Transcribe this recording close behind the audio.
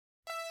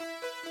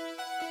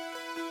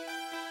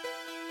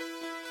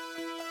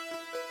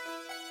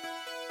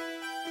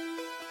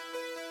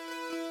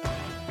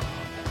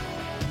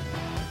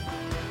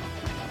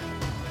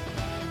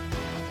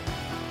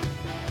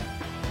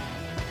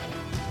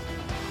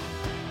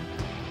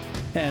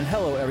And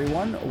hello,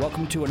 everyone.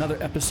 Welcome to another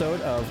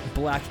episode of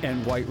Black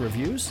and White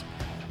Reviews.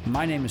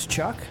 My name is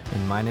Chuck.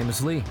 And my name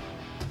is Lee.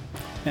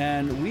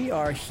 And we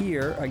are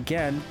here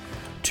again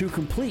to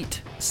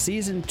complete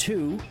Season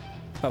 2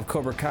 of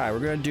Cobra Kai. We're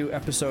going to do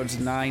episodes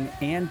 9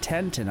 and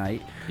 10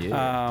 tonight.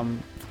 Yeah.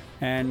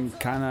 And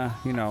kind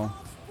of,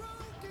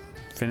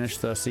 finish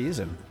the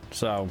season.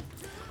 So,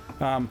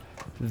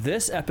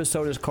 this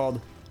episode is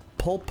called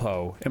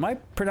Pulpo. Am I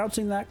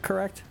pronouncing that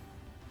correct?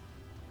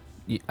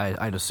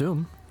 I'd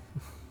assume.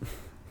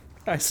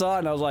 I saw it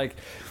and I was like,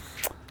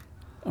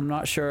 I'm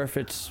not sure if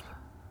it's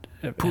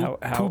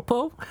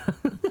Pulpo?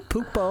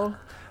 Pulpo.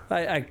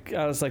 I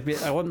was like,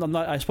 I'm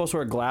not. I was supposed to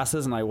wear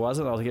glasses and I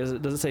wasn't. I was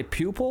like, does it say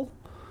pupil?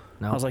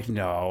 No. I was like,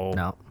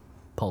 no.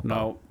 Pulpo.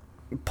 No.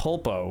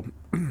 Pulpo.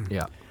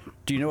 Yeah.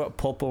 Do you know what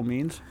pulpo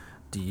means?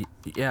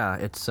 Yeah,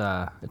 it's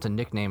a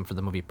nickname for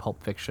the movie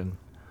Pulp Fiction.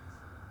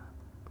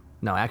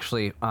 No,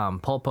 actually,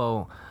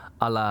 pulpo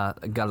a la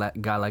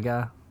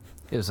galega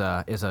is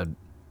a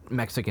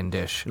Mexican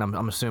dish, and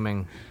I'm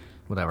assuming,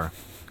 whatever.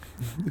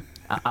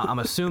 I'm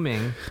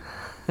assuming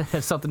it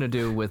has something to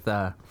do with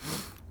the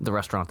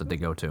restaurant that they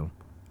go to.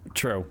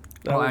 True.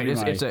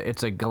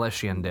 It's a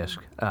Galician dish.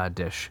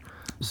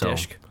 So,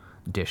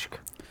 dish.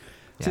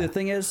 See, the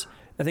thing is,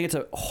 I think it's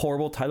a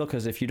horrible title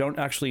because if you don't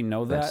actually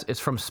know that, it's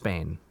from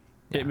Spain.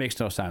 It makes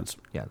no sense.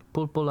 Yeah,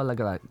 pulpo a la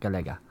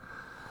galega.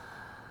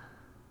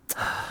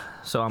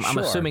 So I'm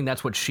assuming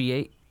that's what she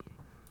ate,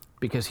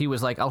 because he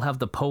was like, "I'll have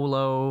the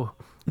polo."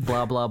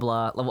 Blah blah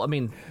blah. Well, I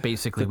mean,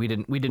 basically, we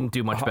didn't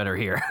do much better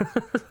here.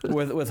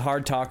 with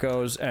hard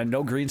tacos and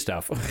no green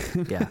stuff.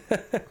 Yeah.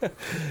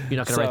 You're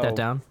not gonna write that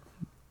down?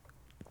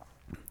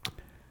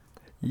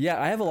 Yeah,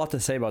 I have a lot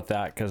to say about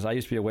that because I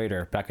used to be a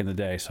waiter back in the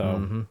day.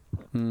 So,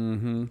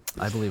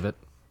 I believe it.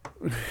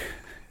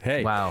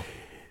 Hey, wow,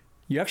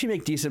 you actually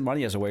make decent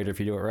money as a waiter if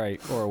you do it right,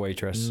 or a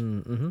waitress.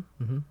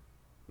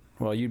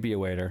 Well, you'd be a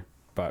waiter,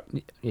 but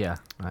yeah,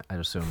 I'd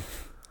assume.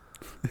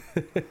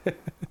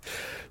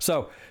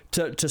 So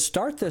to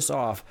start this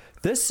off,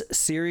 this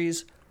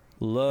series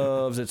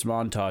loves its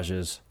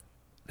montages.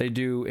 They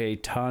do a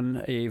ton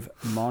of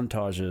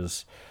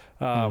montages.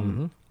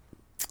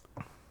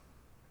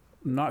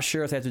 Not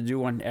sure if they have to do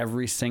one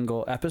every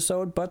single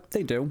episode, but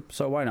they do,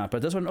 so why not?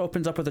 But this one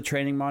opens up with a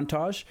training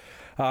montage,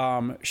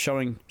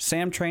 showing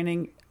Sam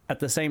training at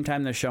the same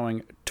time they're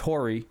showing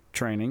Tori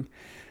training.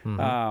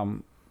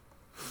 And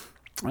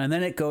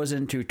then it goes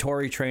into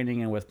Tori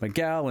training and with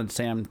Miguel and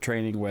Sam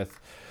training with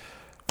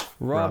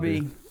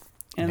Robbie.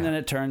 And then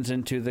it turns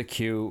into the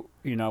cute,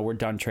 we're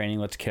done training,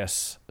 let's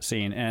kiss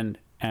scene and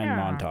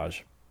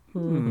montage.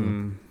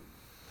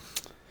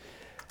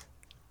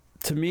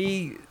 To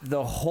me,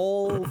 the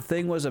whole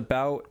thing was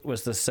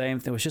the same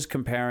thing. It was just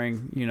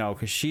comparing,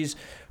 because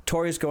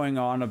Tori's going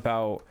on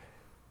about,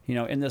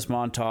 in this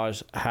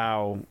montage,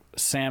 how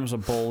Sam's a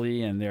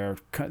bully and you're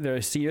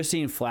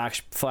seeing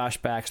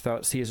flashbacks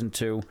throughout season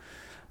 2.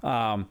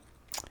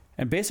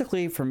 And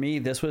basically, for me,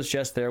 this was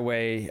just their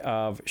way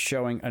of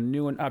showing a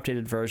new and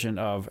updated version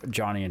of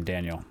Johnny and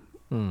Daniel.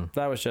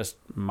 That was just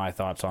my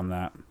thoughts on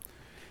that.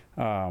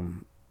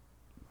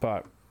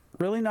 But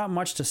really not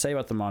much to say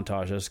about the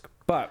montages.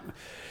 But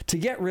to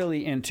get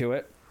really into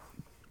it,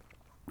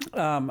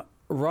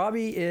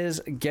 Robbie is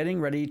getting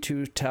ready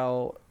to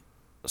tell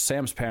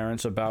Sam's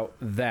parents about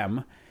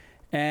them.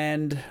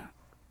 And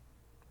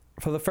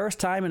for the first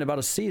time in about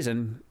a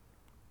season,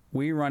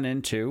 we run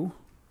into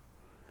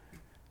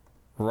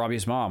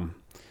Robbie's mom.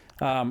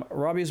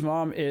 Robbie's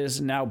mom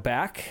is now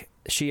back.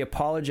 She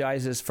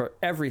apologizes for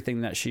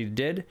everything that she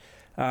did,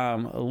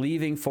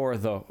 leaving for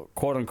the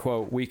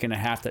quote-unquote week and a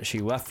half that she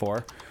left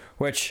for,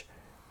 which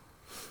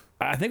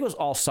I think was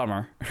all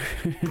summer,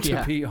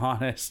 to be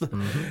honest.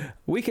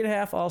 Week and a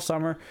half, all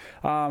summer.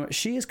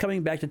 She is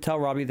coming back to tell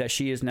Robbie that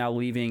she is now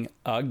leaving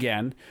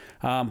again,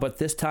 but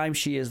this time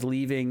she is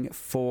leaving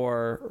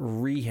for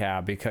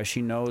rehab because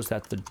she knows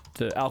that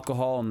the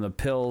alcohol and the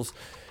pills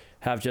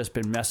have just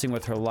been messing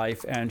with her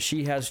life, and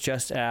she has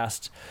just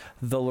asked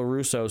the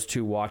LaRussos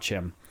to watch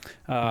him.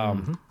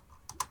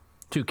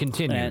 To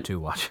continue to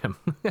watch him.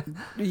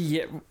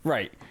 Yeah,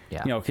 right.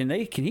 Yeah. Can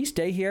he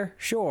stay here?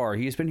 Sure.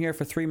 He's been here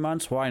for 3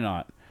 months. Why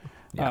not?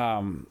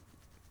 Yeah.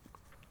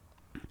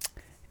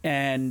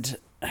 And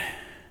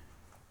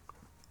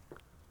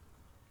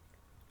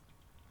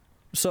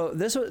so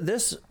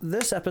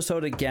this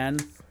episode again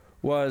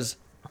was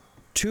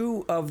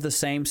 2 of the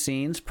same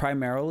scenes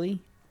primarily.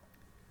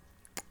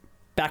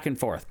 Back and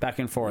forth. So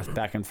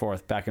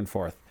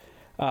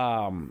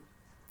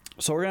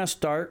we're going to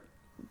start.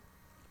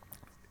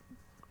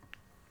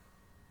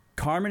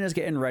 Carmen is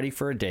getting ready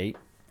for a date.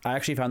 I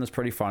actually found this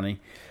pretty funny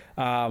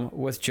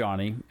with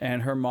Johnny.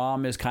 And her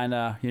mom is kind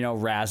of,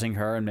 razzing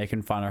her and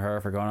making fun of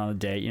her for going on a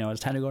date. It's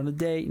time to go on a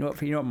date. You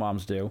know what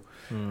moms do.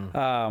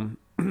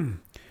 You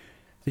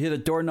hear the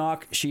door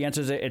knock. She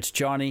answers it. It's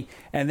Johnny.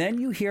 And then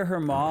you hear her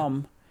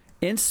mom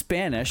in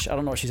Spanish. I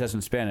don't know what she says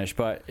in Spanish,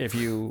 but if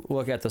you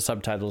look at the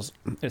subtitles,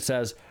 it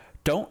says,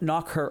 "Don't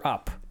knock her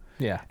up."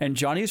 Yeah. And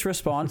Johnny's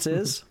response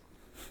is,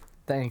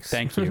 Thanks.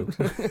 Thank you.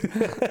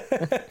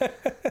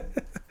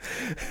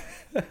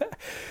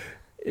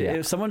 Yeah.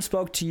 If someone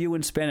spoke to you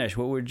in Spanish,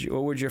 what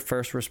would your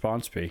first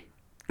response be?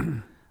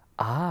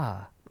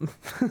 Ah.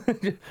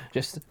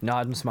 Just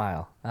nod and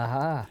smile.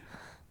 Aha.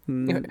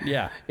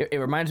 Yeah. It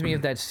reminds me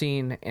of that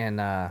scene in,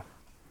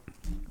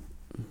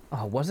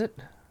 was it?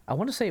 I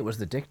want to say it was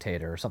The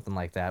Dictator or something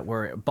like that,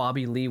 where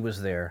Bobby Lee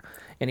was there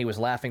and he was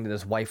laughing that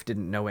his wife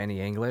didn't know any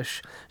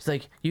English. He's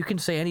like, you can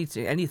say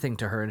anything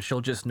to her and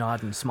she'll just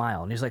nod and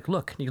smile. And he's like,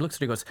 look. And he looks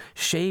at her and goes,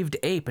 shaved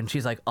ape. And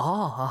she's like,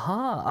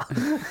 aha.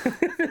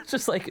 It's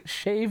just like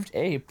shaved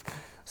ape.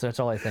 So that's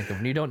all I think of.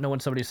 When you don't know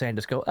what somebody's saying,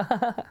 just go,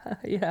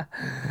 yeah.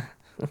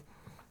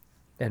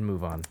 And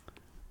move on.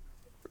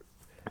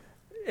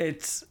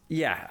 It's,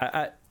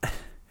 yeah.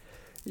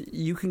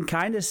 You can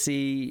kind of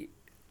see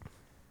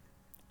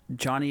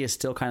Johnny is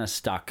still kind of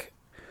stuck.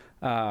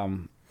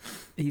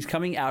 He's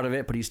coming out of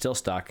it, but he's still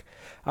stuck.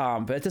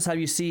 But at this time,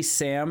 you see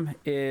Sam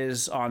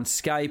is on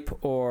Skype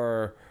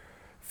or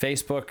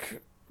Facebook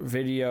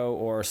video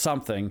or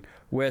something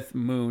with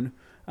Moon.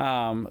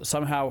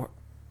 Somehow,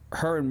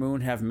 her and Moon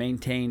have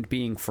maintained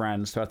being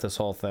friends throughout this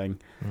whole thing.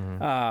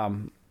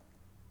 Mm-hmm.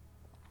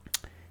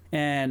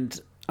 And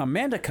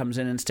Amanda comes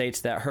in and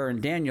states that her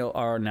and Daniel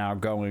are now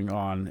going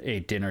on a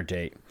dinner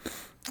date.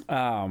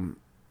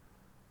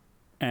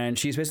 And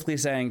she's basically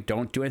saying,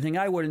 don't do anything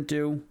I wouldn't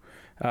do.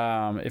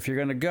 If you're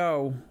going to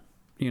go,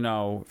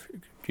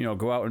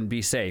 go out and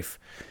be safe.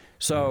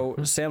 So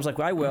Sam's like,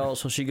 well, I will.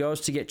 So she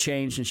goes to get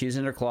changed and she's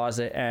in her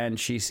closet and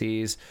she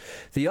sees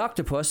the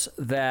octopus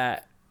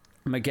that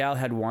Miguel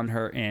had won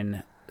her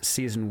in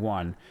season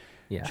 1.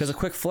 Yes. She has a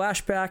quick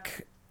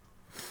flashback,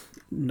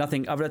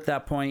 nothing of it at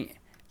that point,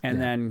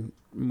 and then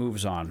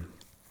moves on.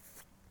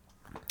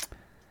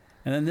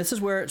 And then this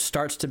is where it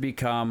starts to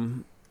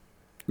become,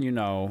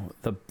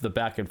 the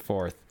back and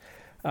forth.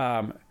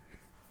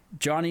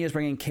 Johnny is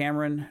bringing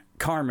Carmen,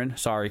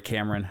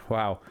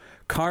 wow.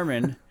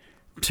 Carmen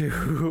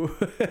to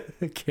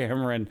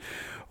Cameron.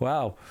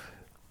 Wow.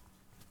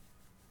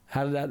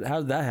 How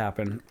did that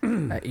happen?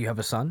 You have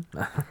a son?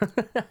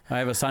 I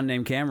have a son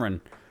named Cameron.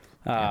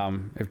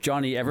 If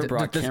Johnny ever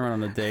brought Cameron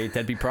on a date,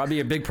 that'd be probably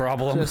a big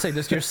problem. I was going to say,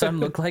 does your son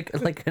look like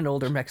an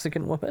older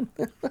Mexican woman?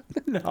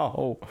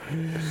 No.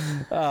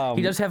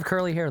 He does have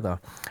curly hair, though.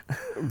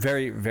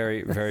 Very,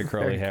 very, very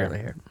curly hair. Curly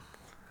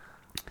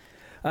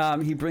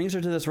hair. He brings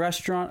her to this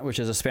restaurant, which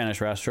is a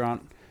Spanish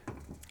restaurant.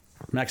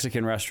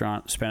 Mexican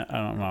restaurant. I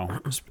don't know.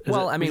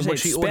 Well, I mean, what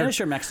she Spanish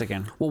ordered, or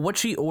Mexican? Well, what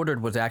she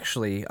ordered was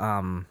actually,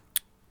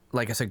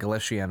 like I said,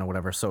 Galician or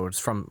whatever, so it's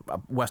from a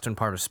western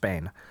part of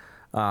Spain.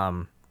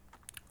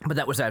 But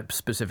that was that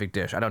specific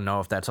dish. I don't know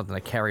if that's something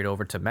that carried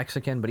over to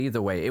Mexican, but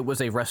either way, it was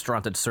a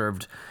restaurant that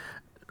served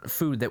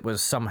food that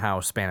was somehow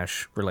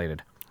Spanish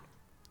related.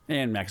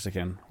 And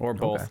Mexican, or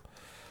both.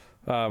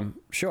 Okay.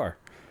 Sure.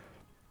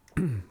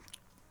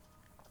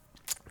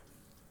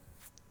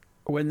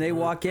 When they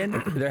walk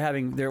in,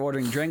 they're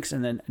ordering drinks,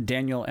 and then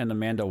Daniel and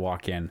Amanda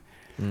walk in.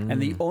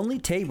 And the only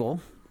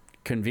table,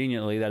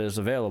 conveniently, that is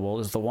available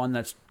is the one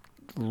that's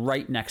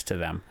right next to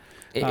them.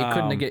 It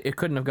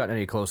couldn't have gotten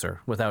any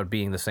closer without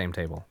being the same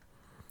table.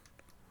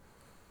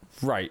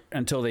 Right,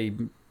 until they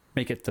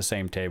make it the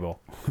same table.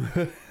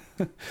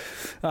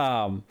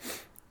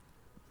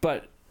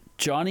 But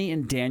Johnny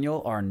and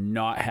Daniel are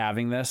not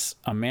having this.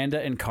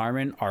 Amanda and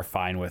Carmen are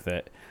fine with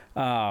it.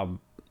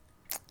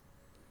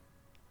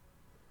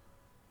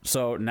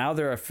 So now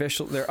they're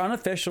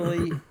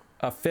unofficially,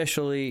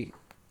 officially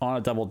on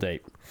a double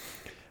date.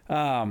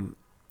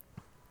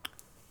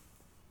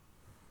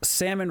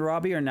 Sam and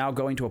Robbie are now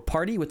going to a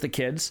party with the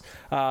kids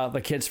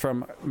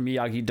from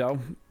Miyagi-Do.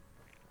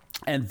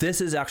 And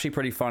this is actually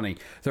pretty funny.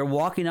 They're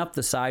walking up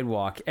the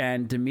sidewalk,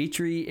 and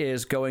Dimitri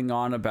is going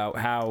on about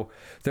how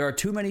there are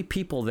too many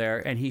people there,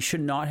 and he should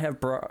not have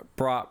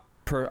brought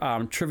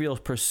Trivial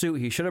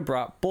Pursuit. He should have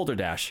brought Boulder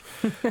Dash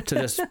to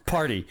this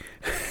party.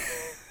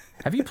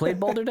 Have you played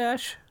Boulder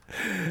Dash?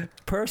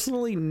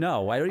 Personally,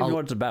 no. I don't even know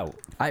what it's about.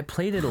 I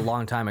played it a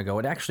long time ago.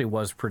 It actually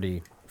was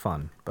pretty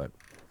fun, but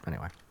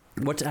anyway.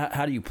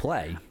 How do you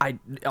play?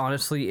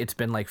 Honestly, it's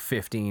been like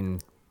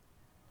 15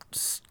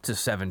 to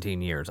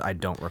 17 years. I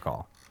don't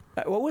recall.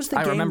 What was the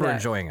game? I remember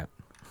enjoying it.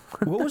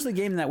 What was the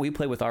game that we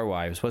played with our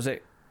wives? Was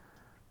it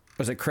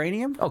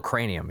Cranium? Oh,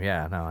 Cranium.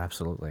 Yeah, no,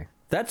 absolutely.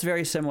 That's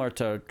very similar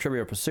to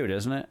Trivial Pursuit,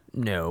 isn't it?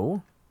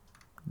 No.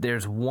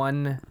 There's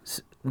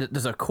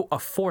a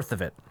fourth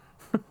of it.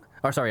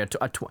 Or sorry, a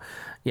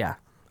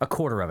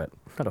quarter of it,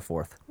 not a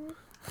fourth.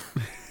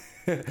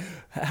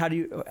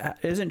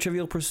 Isn't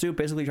Trivial Pursuit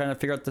basically trying to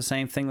figure out the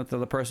same thing that the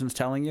other person's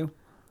telling you?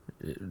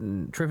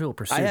 Trivial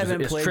Pursuit. I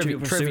haven't played Trivial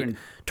Pursuit.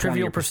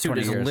 Trivial Pursuit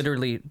is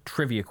literally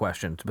trivia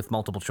questions with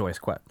multiple choice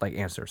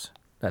answers.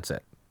 That's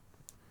it.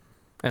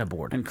 And a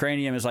board. And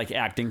Cranium is like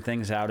acting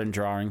things out and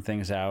drawing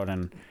things out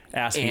and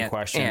asking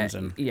questions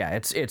and yeah,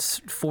 it's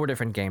 4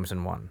 different games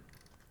in one.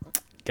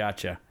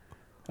 Gotcha.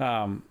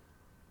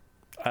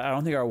 I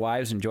don't think our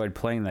wives enjoyed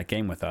playing that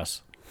game with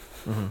us.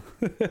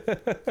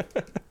 Mm-hmm.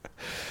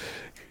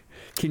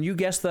 Can you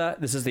guess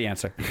this is the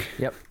answer.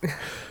 Yep.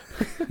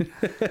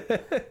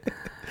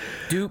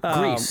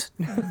 Grease.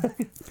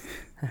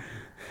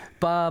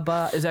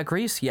 Is that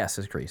Grease? Yes,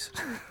 it's Grease.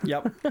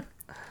 Yep.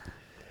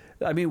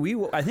 I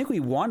mean, I think we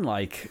won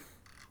like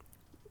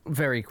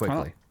very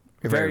quickly,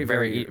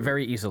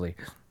 very easily.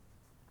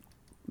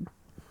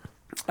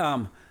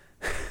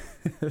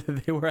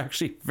 They were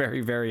actually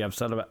very, very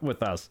upset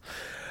with us.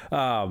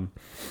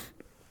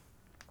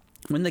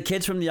 When the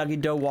kids from the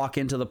Ugly-Do walk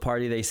into the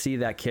party, they see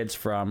that kids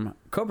from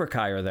Cobra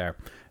Kai are there.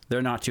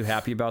 They're not too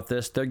happy about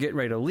this. They're getting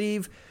ready to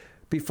leave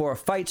before a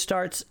fight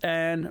starts,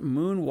 and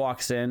Moon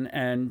walks in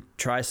and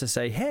tries to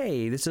say,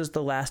 hey, this is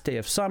the last day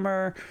of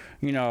summer.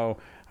 You know,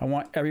 I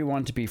want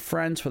everyone to be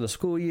friends for the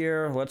school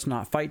year. Let's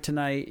not fight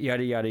tonight,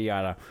 yada, yada,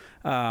 yada.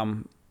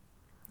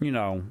 You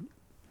know,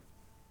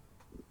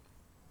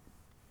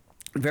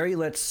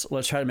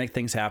 let's try to make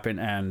things happen,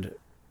 and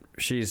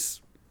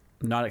she's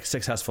not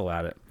successful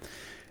at it.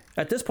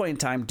 At this point in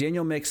time,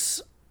 Daniel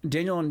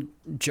and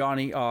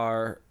Johnny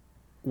are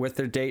with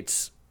their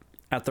dates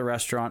at the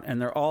restaurant, and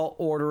they're all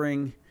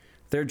ordering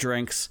their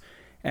drinks,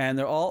 and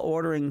they're all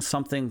ordering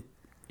something,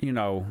 you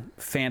know,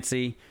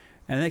 fancy.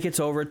 And then it gets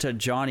over to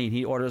Johnny, and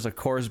he orders a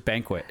Coors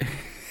Banquet.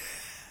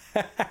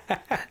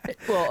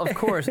 Well,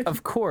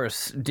 of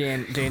course,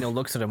 Daniel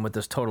looks at him with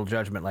this total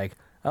judgment, like,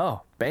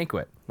 oh,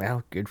 banquet.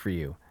 Well, good for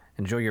you.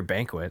 Enjoy your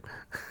banquet.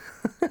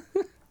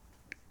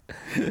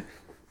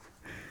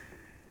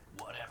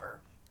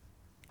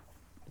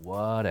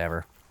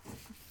 Whatever.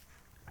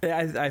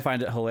 I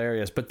find it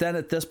hilarious. But then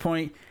at this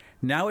point,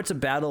 now it's a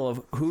battle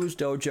of whose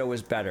dojo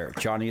is better.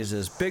 Johnny's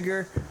is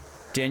bigger.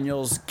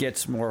 Daniel's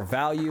gets more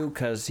value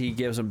because he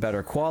gives them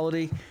better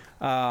quality.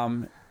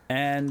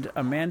 And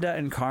Amanda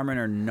and Carmen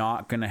are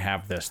not going to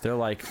have this. They're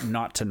like,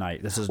 not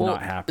tonight. This is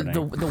not happening.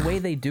 The way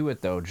they do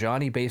it, though,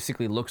 Johnny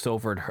basically looks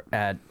over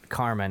at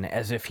Carmen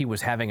as if he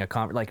was having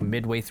like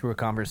midway through a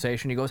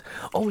conversation. He goes,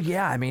 oh,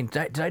 yeah, I mean,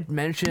 did I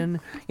mention,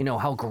 you know,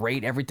 how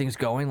great everything's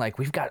going? Like,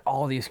 we've got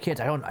all these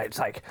kids. It's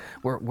like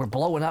we're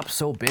blowing up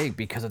so big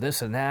because of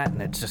this and that.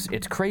 And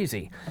it's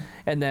crazy.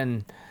 And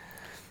then,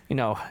 you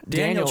know,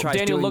 Daniel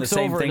looks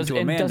over and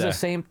does the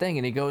same thing,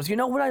 and he goes, you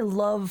know what I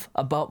love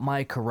about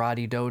my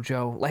karate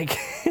dojo? Like,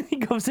 he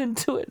goes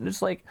into it, and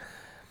it's like,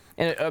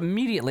 and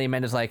immediately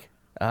Amanda's like,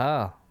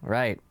 oh,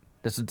 right,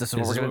 this is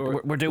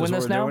what we're doing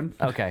this now?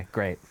 Okay,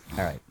 great,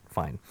 all right,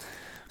 fine.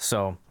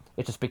 So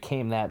it just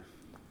became that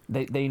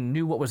they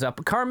knew what was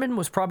up. Carmen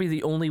was probably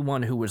the only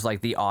one who was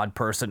like the odd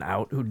person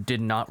out who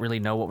did not really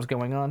know what was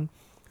going on.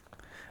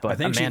 But I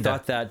think Amanda,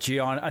 she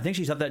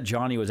thought that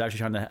Johnny was actually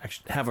trying to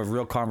have a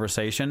real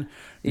conversation,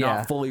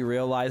 not fully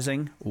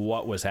realizing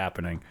what was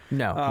happening.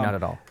 No, not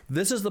at all.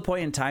 This is the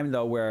point in time,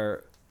 though,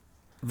 where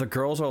the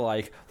girls are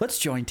like, let's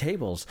join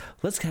tables.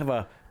 Let's have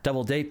a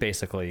double date,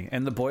 basically.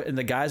 And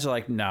the guys are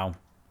like, no,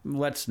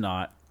 let's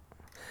not.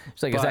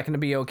 It's like, is that going to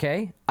be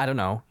okay? I don't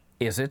know.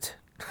 Is it?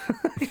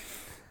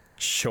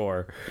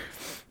 Sure.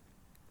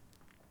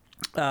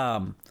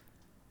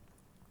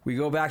 We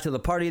go back to the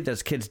party.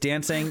 There's kids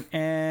dancing,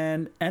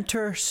 and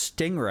enter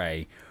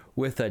Stingray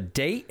with a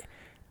date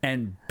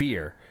and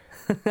beer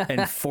and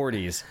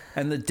 40s.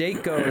 And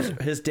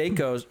his date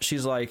goes,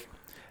 she's like,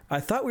 I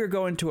thought we were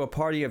going to a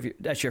party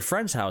at your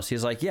friend's house.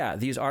 He's like, yeah,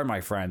 these are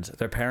my friends.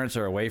 Their parents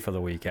are away for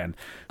the weekend.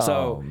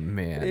 So, oh,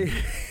 man.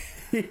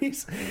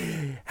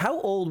 How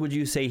old would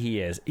you say he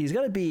is? He's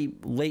got to be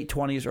late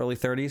 20s, early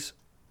 30s.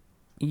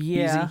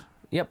 Yeah. Easy.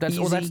 Yep. That's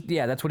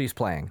what he's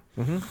playing.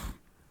 Mm-hmm.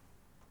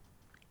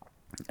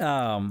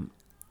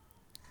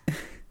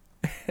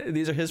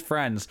 These are his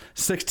friends.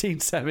 16,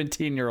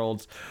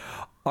 17-year-olds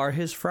are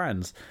his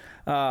friends.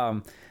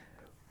 While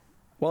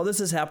this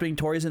is happening,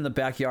 Tori's in the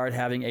backyard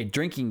having a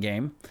drinking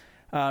game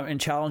and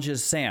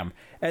challenges Sam.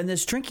 And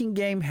this drinking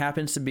game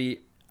happens to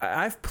be...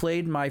 I've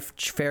played my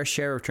fair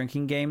share of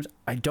drinking games.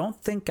 I don't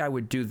think I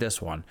would do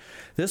this one.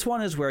 This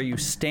one is where you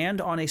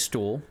stand on a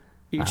stool.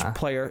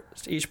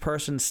 Each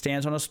person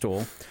stands on a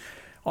stool.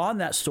 On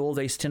that stool,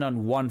 they stand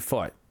on one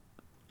foot.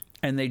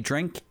 And they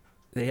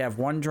have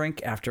one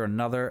drink after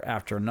another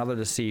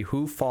to see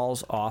who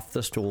falls off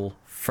the stool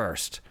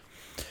first.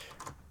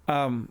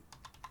 I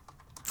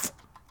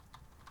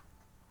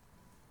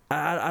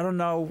don't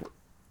know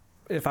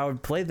if I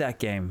would play that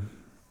game.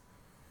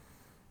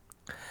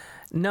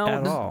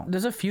 No,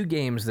 there's a few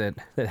games that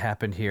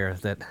happened here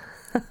that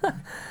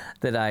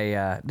that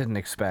I didn't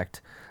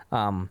expect.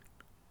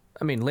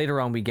 I mean,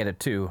 later on we get it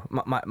too.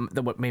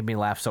 What made me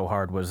laugh so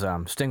hard was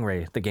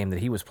Stingray, the game that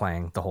he was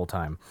playing the whole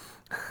time.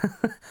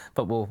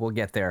 But we'll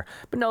get there.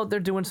 But no, they're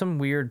doing some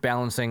weird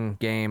balancing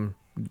game,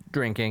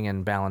 drinking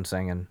and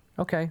balancing, and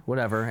okay,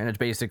 whatever. And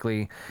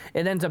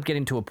it ends up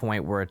getting to a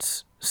point where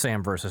it's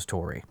Sam versus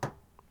Tori.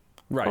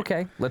 Right.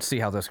 Okay, let's see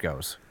how this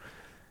goes.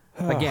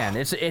 Again,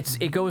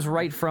 it goes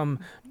right from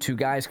two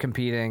guys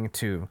competing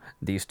to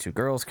these two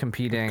girls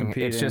competing.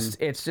 It's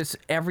just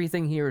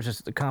everything here is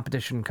just the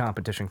competition.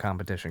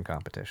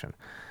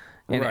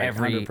 And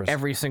right,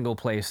 every single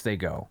place they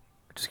go,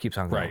 it just keeps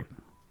on going. Right.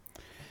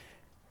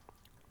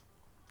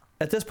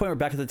 At this point, we're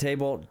back at the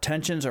table.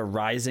 Tensions are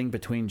rising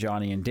between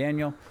Johnny and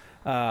Daniel.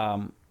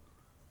 And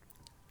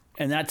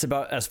And that's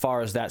about as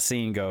far as that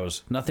scene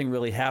goes. Nothing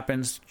really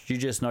happens. You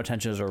just know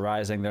tensions are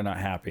rising. They're not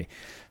happy.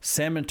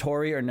 Sam and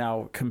Tori are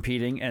now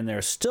competing, and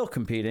they're still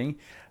competing.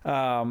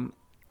 And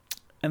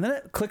then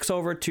it clicks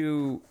over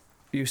to,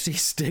 you see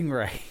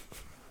Stingray.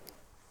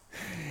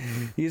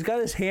 He's got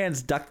his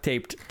hands duct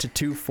taped to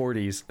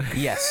 240s.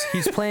 Yes,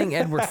 he's playing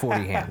Edward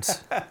 40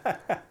 Hands.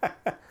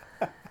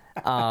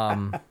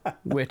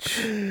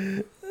 Which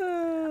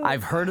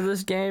I've heard of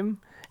this game,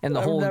 and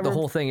the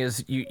whole thing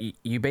is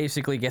you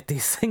basically get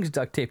these things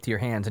duct taped to your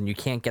hands, and you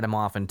can't get them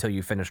off until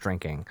you finish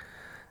drinking.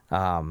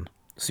 So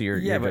you're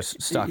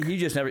just stuck. He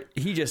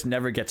just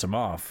never gets them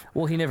off.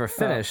 Well, he never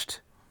finished.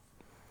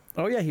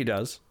 Oh yeah, he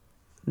does.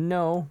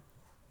 No,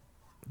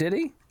 did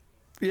he?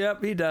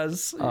 Yep, he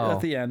does at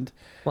the end.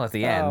 Well, at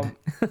the end.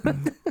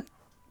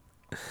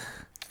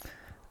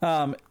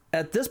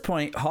 At this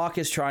point, Hawk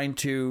is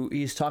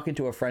he's talking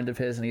to a friend of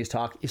his, and he's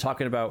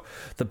talking about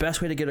the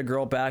best way to get a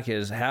girl back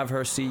is have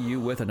her see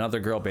you with another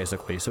girl,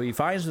 basically. So he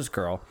finds this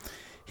girl,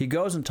 he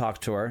goes and talks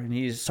to her, and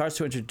he starts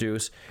to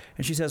introduce,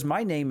 and she says,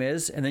 "My name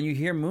is," and then you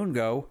hear Moon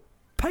go,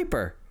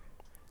 "Piper."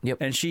 Yep.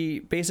 And she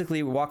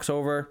basically walks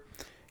over,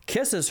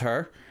 kisses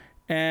her,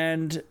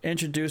 and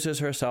introduces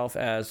herself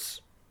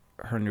as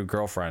her new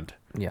girlfriend.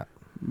 Yeah.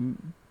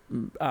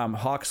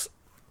 Hawk's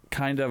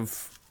kind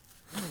of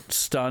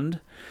stunned.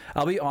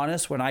 I'll be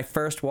honest, when I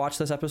first watched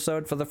this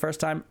episode for the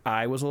first time,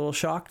 I was a little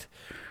shocked.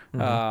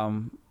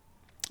 I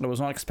was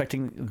not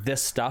expecting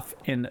this stuff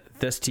in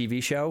this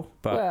TV show,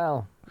 but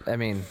Well, I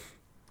mean,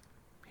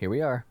 here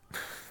we are.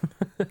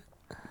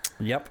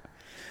 Yep.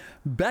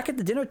 Back at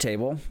the dinner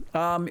table,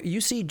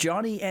 you see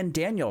Johnny and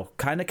Daniel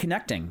kind of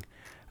connecting.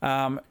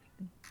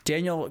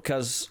 Daniel,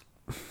 because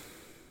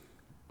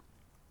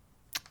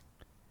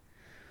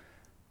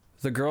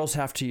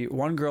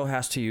one girl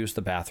has to use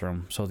the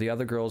bathroom, so the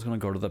other girl is going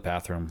to go to the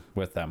bathroom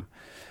with them.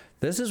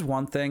 This is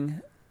one thing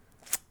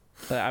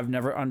that I've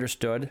never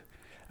understood.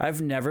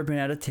 I've never been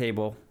at a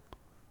table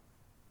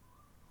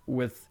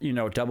with,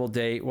 double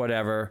date,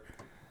 whatever,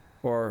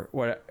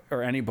 or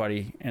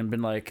anybody, and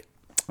been like,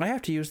 I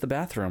have to use the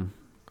bathroom.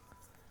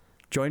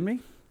 Join me?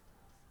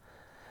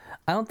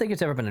 I don't think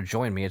it's ever been a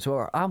join me. It's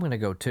where I'm going to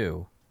go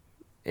too.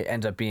 It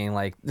ends up being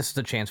like, this is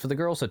a chance for the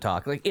girls to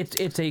talk. Like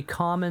it's a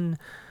common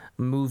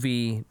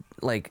movie,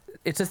 like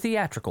it's a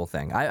theatrical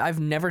thing. I've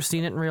never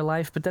seen it in real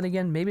life, but then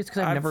again, maybe it's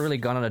because I've never really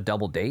gone on a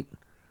double date.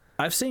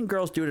 I've seen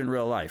girls do it in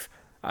real life.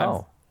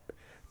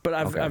 But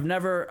I've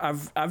never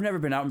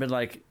been out and been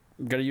like,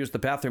 gotta use the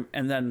bathroom,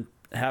 and then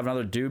have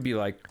another dude be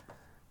like,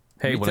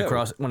 hey, want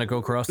to go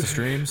across the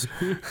streams?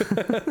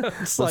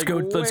 Let's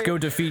go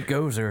defeat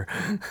Gozer.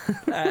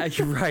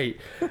 You're right.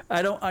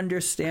 I don't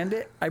understand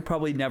it. I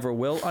probably never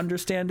will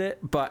understand it,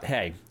 but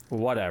hey,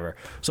 whatever.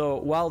 So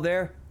while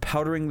they're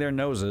powdering their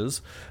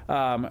noses,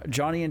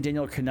 Johnny and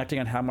Daniel are connecting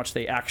on how much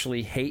they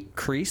actually hate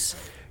Kreese.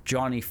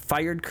 Johnny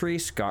fired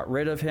Kreese, got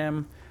rid of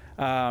him,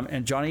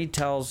 and Johnny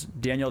tells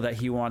Daniel that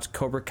he wants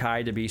Cobra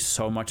Kai to be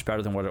so much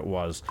better than what it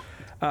was.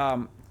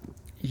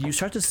 You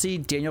start to see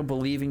Daniel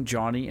believing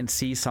Johnny and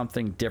see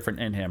something different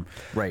in him.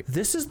 Right.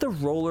 This is the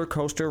roller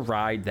coaster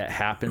ride that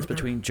happens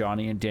between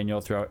Johnny and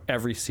Daniel throughout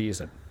every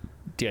season.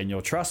 Daniel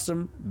trusts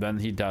him, then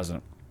he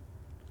doesn't.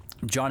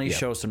 Johnny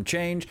shows some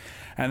change,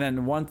 and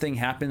then one thing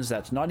happens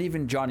that's not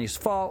even Johnny's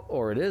fault,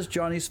 or it is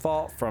Johnny's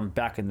fault from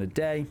back in the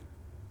day.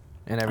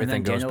 And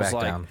everything goes back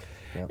down.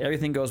 Yep.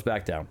 Everything goes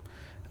back down.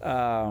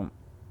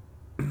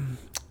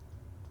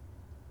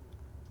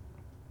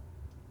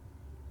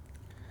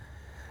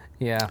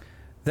 Yeah.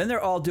 Then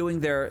they're all doing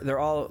they're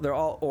all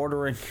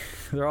ordering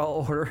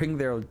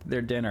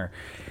their dinner.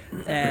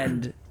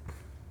 And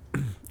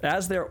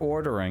as they're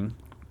ordering,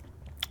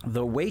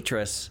 the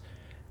waitress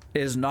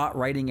is not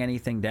writing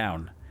anything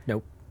down.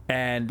 Nope.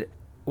 And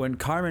when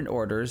Carmen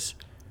orders,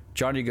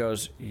 Johnny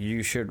goes,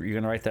 you're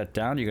going to write that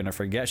down? You're going to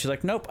forget? She's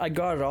like, nope, I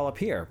got it all up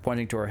here,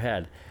 pointing to her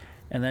head.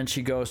 And then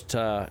she goes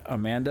to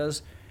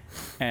Amanda's,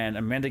 and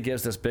Amanda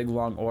gives this big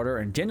long order,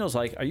 and Daniel's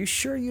like, are you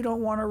sure you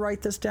don't want to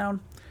write this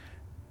down?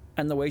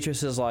 And the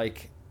waitress is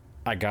like,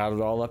 I got it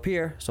all up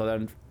here. So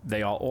then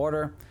they all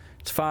order.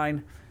 It's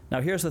fine.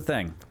 Now here's the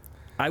thing.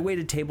 I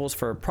waited tables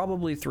for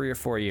probably 3 or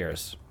 4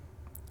 years.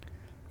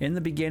 In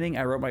the beginning,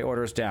 I wrote my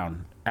orders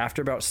down.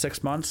 After about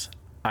 6 months,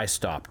 I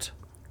stopped.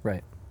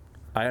 Right.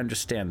 I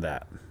understand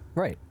that.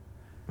 Right.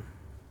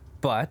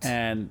 But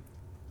And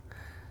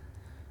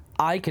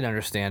I can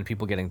understand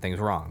people getting things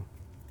wrong.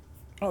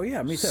 oh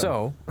yeah, me too.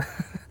 So,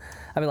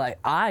 I mean, like,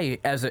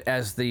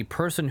 as the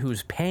person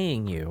who's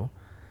paying you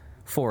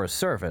for a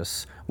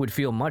service, would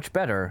feel much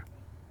better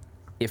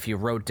if you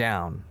wrote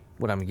down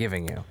what I'm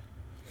giving you.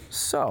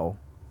 So,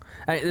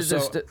 I mean,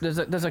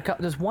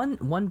 there's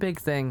one big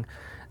thing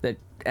that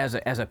as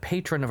a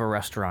patron of a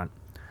restaurant,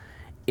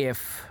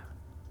 if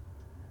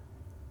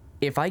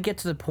I get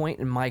to the point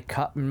in my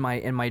cup in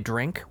my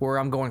drink where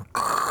I'm going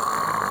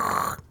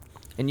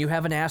and you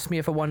haven't asked me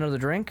if I want another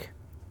drink,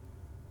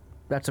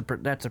 that's a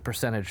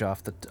percentage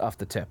off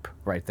the tip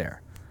right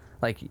there.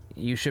 Like,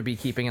 you should be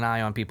keeping an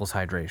eye on people's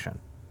hydration.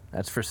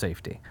 That's for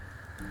safety.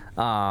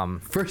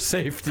 For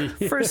safety.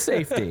 For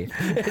safety.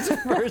 It's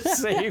for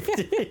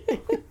safety.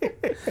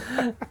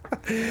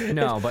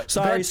 No, but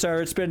Sorry,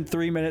 sir. It's been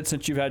 3 minutes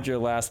since you've had your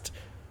last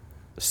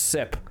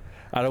sip.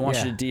 I don't want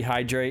you to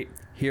dehydrate.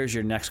 Here's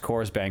your next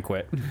Coors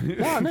Banquet.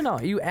 No.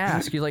 You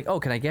ask. You're like, oh,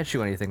 can I get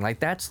you anything?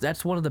 Like,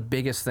 that's one of the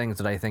biggest things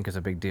that I think is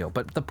a big deal.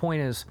 But the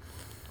point is,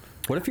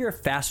 What if you're a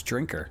fast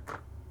drinker?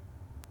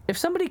 if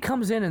somebody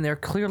comes in and they're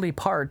clearly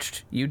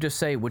parched, you just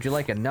say, would you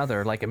like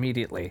another, like,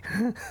 immediately?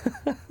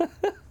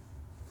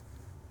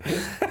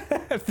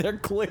 If they're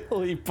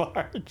clearly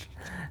parched.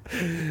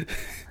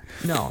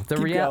 No, the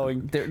Keep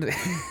reality.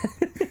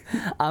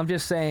 I'm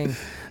just saying,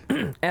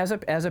 as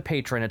a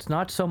patron, it's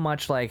not so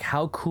much like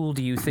how cool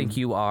do you think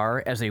you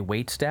are as a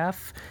wait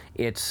staff.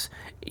 It's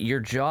your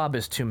job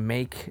is to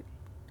make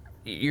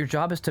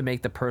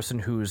the person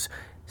who's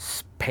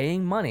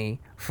paying money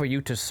for you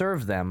to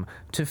serve them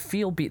to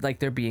feel like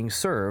they're being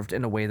served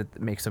in a way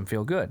that makes them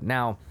feel good.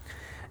 Now,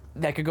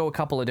 that could go a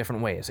couple of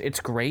different ways.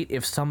 It's great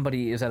if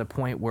somebody is at a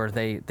point where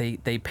they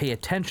pay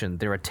attention,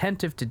 they're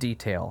attentive to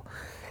detail,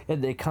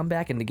 and they come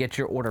back and they get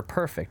your order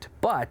perfect.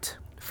 But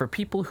for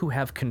people who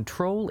have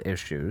control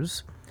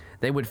issues,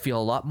 they would feel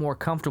a lot more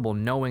comfortable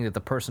knowing that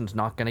the person's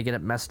not going to get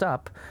it messed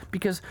up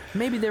because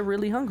maybe they're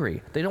really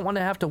hungry. They don't want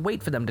to have to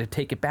wait for them to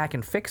take it back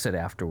and fix it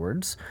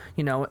afterwards,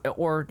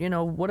 or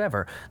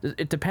whatever.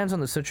 It depends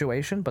on the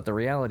situation, but the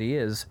reality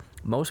is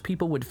most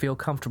people would feel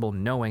comfortable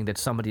knowing that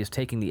somebody is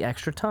taking the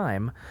extra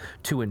time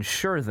to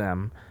ensure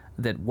them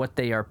that what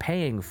they are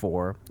paying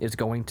for is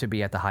going to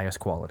be at the highest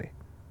quality.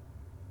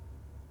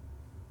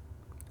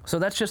 So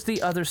that's just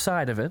the other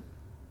side of it.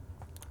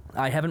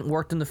 I haven't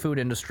worked in the food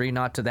industry,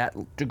 not to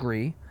that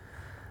degree.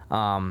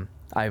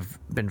 I've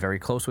been very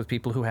close with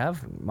people who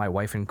have, my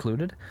wife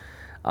included.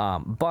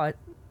 But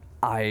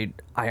I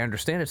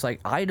understand it's like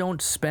I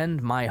don't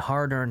spend my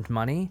hard-earned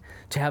money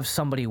to have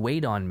somebody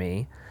wait on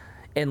me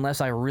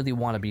unless I really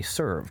want to be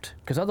served.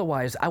 Because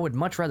otherwise, I would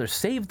much rather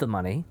save the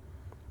money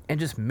and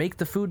just make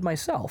the food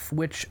myself,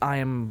 which I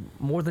am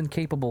more than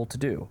capable to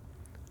do.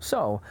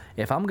 So,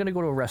 if I'm going to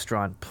go to a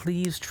restaurant,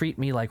 please treat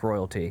me like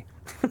royalty.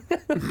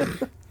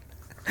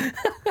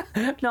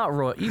 Not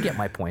royal. You get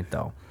my point,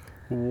 though.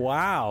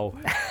 Wow,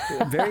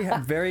 very,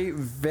 very,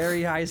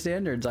 very high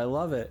standards. I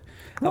love it.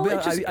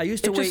 Well, I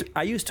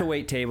used to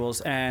wait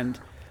tables, and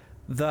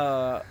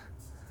at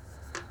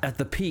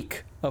the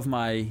peak of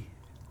my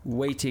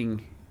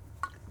waiting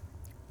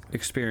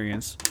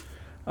experience,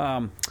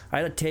 I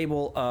had a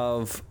table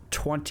of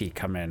 20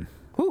 come in.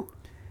 Whew.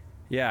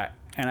 Yeah,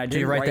 and I didn't Did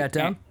you write that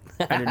down?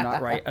 I did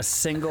not write a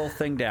single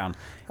thing down.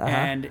 Uh-huh.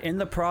 And in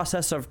the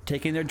process of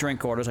taking their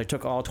drink orders, I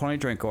took all 20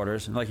 drink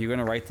orders. And you're going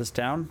to write this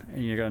down?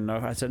 And you're going to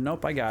know? I said,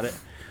 nope, I got it.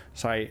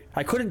 So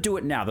I couldn't do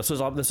it now. This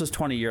was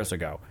 20 years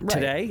ago. Right.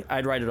 Today,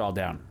 I'd write it all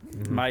down.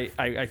 Mm-hmm.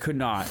 I could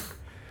not.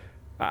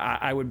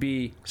 I would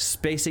be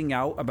spacing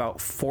out about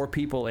 4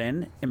 people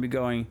in and be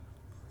going...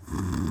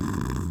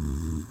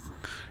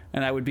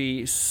 And I would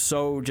be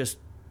so just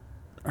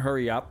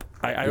hurry up.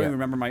 I don't even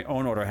remember my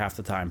own order half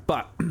the time.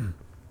 But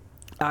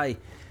I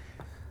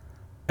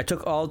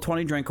took all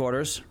 20 drink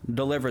orders,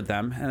 delivered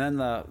them, and then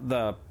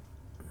the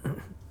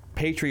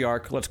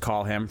patriarch, let's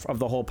call him, of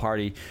the whole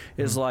party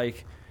is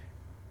like,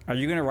 are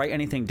you going to write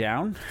anything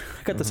down?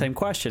 I got the same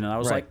question, and I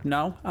was like,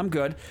 no, I'm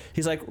good.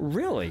 He's like,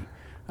 really?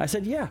 I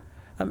said, yeah,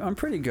 I'm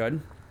pretty good.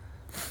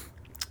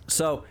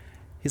 So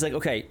he's like,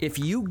 okay, if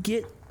you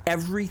get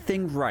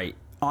everything right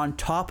on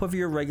top of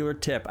your regular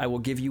tip, I will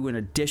give you an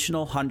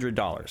additional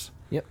 $100.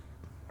 Yep.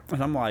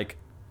 And I'm like,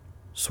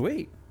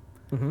 sweet.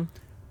 Mm-hmm.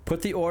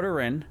 Put the order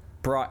in,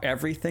 brought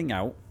everything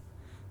out.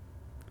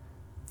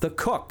 The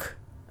cook.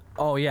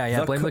 Oh,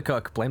 yeah. Blame the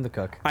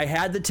cook. I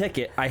had the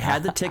ticket.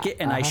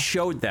 And I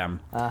showed them.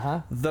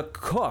 Uh-huh. The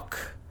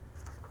cook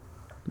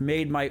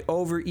made my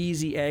over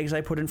easy eggs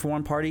I put in for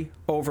one party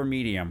over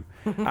medium.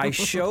 I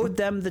showed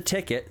them the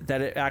ticket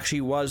that it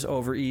actually was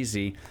over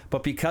easy,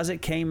 but because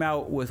it came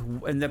out with,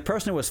 and the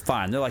person was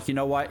fine. They're like, you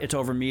know what? It's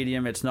over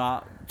medium. It's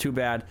not too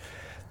bad.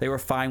 They were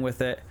fine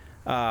with it.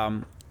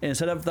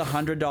 Instead of the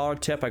 $100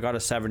 tip, I got a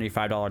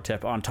 $75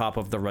 tip on top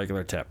of the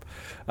regular tip.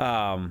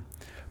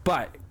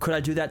 But could I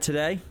do that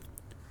today?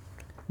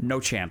 No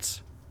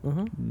chance.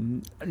 Mm-hmm.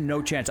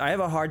 No chance. I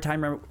have a hard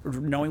time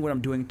knowing what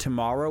I'm doing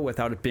tomorrow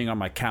without it being on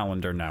my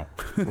calendar now.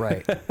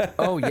 Right.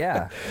 Oh,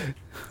 yeah.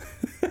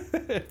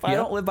 If I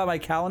don't live by my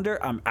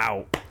calendar, I'm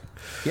out.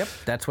 Yep,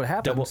 that's what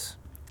happens.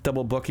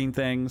 Double booking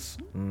things.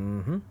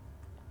 Mm-hmm.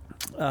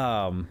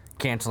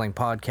 Canceling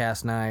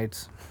podcast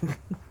nights.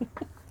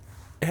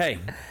 Hey.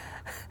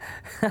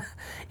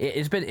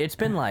 It's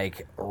been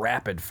like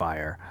rapid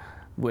fire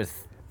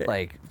with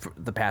like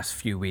the past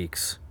few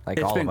weeks. Like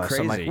it's all been of us.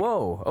 Crazy. I'm like,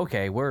 whoa,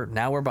 okay,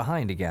 we're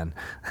behind again.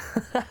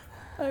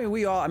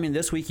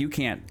 This week you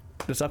can't.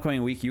 This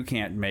upcoming week you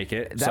can't make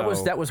it.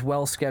 That was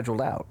well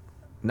scheduled out.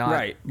 Not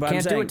right. But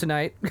can't do it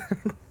tonight.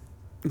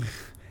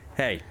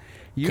 Hey,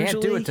 usually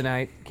can't do it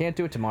tonight. Can't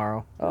do it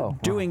tomorrow. Oh,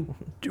 FYI,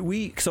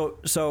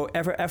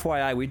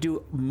 we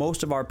do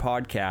most of our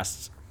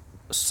podcasts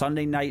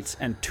Sunday nights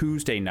and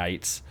Tuesday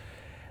nights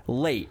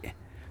late.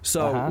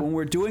 So when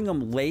we're doing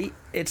them late,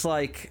 it's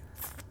like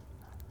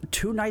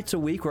 2 nights a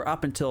week. We're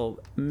up until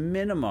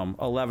minimum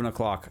 11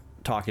 o'clock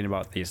talking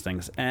about these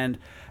things. And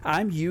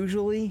I'm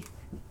usually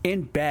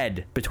in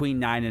bed between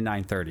 9 and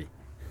 9:30.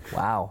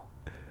 Wow.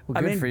 Well,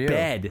 I'm good in for you.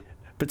 bed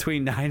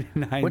between 9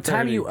 and 9:30. What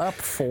time are you up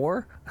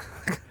for?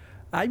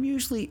 I'm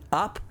usually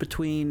up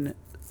between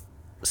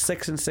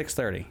 6 and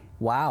 6:30.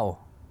 Wow.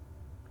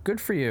 Good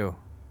for you.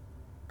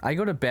 I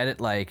go to bed at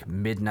like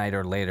midnight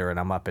or later, and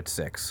I'm up at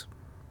 6.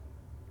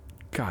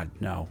 God,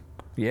 no.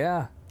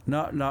 Yeah.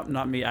 No,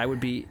 not me. I would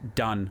be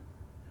done.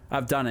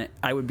 I've done it.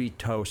 I would be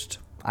toast.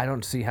 I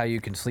don't see how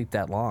you can sleep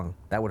that long.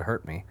 That would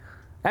hurt me.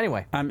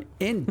 Anyway. I'm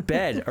in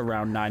bed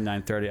around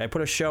 9:30. I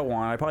put a show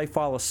on. I probably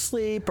fall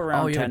asleep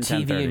around 10:30. Oh, you have a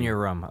TV in your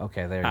room.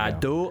 Okay, there you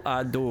go.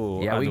 I do.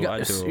 Yeah,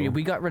 I do.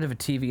 we got rid of a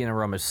TV in a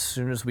room as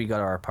soon as we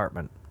got our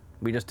apartment.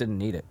 We just didn't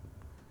need it.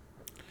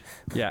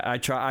 Yeah,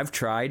 I've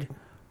tried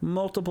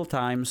multiple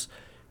times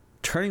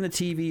turning the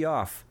TV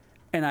off,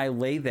 and I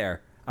lay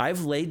there.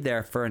 I've laid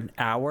there for an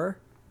hour,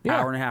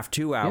 hour and a half,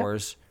 2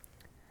 hours.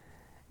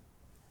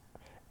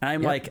 And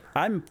I'm like,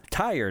 I'm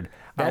tired.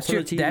 That's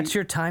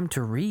your time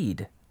to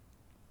read.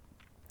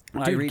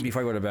 I read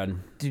before I go to bed.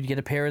 Did you get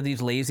a pair of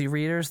these lazy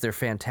readers? They're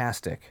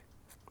fantastic.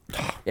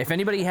 If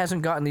anybody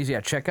hasn't gotten these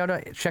yet, check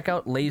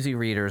out lazy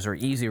readers or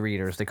easy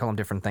readers. They call them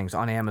different things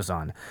on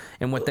Amazon.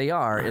 And what they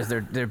are is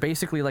they're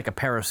basically like a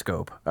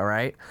periscope. All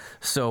right,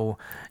 so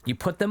you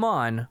put them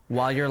on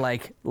while you're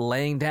like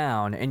laying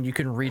down, and you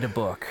can read a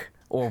book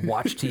or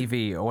watch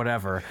TV or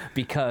whatever,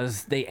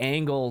 because they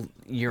angle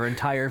your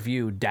entire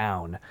view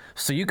down.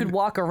 So you could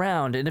walk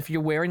around, and if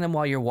you're wearing them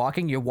while you're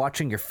walking, you're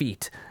watching your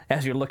feet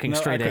as you're looking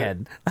straight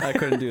ahead. I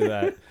couldn't do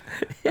that.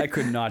 I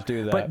could not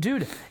do that. But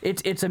dude,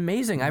 it's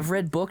amazing. I've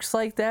read books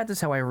like that.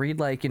 That's how I read,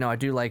 like, I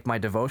do like my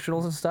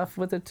devotionals and stuff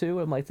with it too.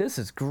 I'm like, this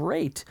is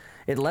great.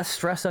 It less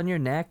stress on your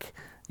neck.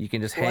 You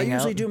can just hang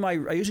out. I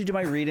usually do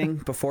my reading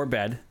before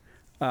bed.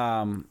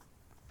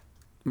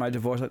 My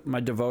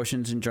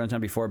devotions and journal time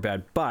before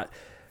bed, but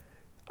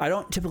I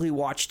don't typically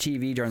watch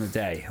TV during the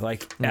day,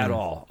 like at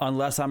all,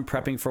 unless I'm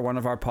prepping for one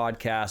of our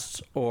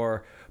podcasts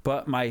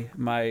but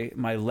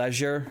my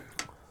leisure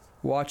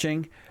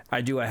watching, I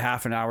do a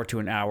half an hour to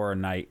an hour a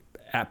night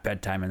at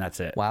bedtime, and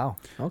that's it. Wow.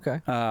 Okay.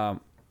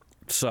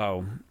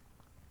 So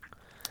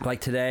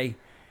like today,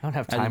 I don't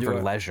have time for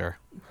leisure.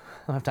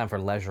 I don't have time for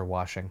leisure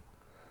watching.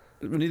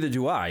 Neither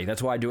do I.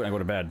 That's why I do it when I go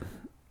to bed.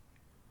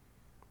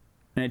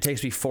 And it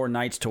takes me 4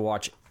 nights to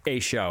watch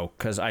a show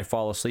because I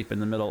fall asleep in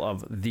the middle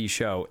of the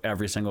show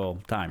every single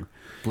time.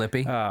 Blippy?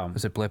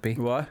 Is it Blippy?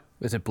 What?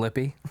 Is it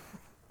Blippy?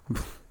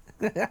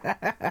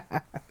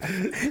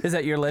 Is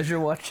that your leisure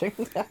watching?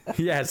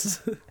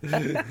 Yes.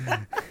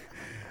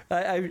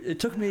 It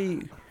took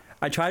me...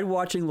 I tried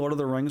watching Lord of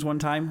the Rings one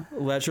time,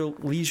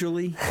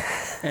 leisurely,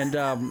 and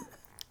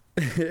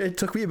it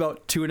took me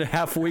about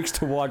 2.5 weeks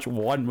to watch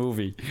one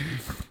movie.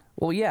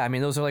 Well, yeah, I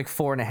mean, those are like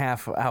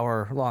 4.5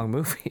 hour long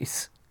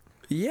movies.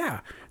 Yeah.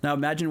 Now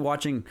imagine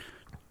watching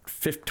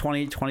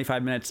 20,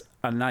 25 minutes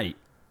a night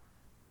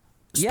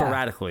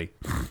sporadically.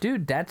 Yeah.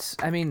 Dude,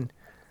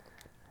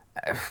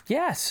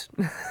 yes,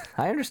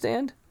 I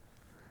understand.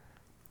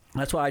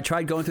 That's why I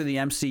tried going through the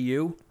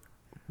MCU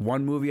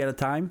one movie at a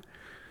time,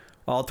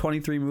 all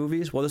 23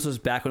 movies. Well, this was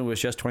back when it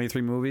was just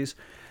 23 movies,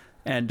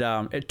 and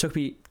it took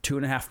me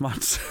 2.5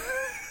 months.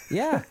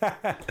 Yeah.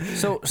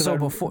 So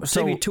before,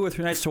 took me 2 or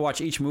 3 nights to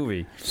watch each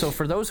movie. So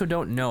for those who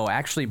don't know,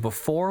 actually,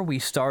 before we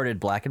started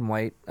Black and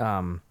White,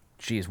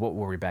 what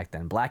were we back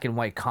then? Black and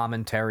White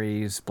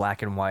commentaries,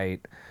 Black and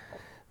White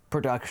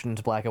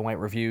productions, Black and White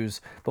reviews.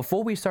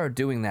 Before we started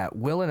doing that,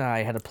 Will and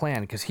I had a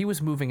plan because he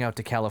was moving out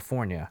to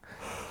California.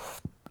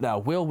 Now,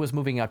 Will was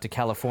moving out to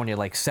California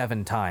like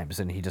 7 times,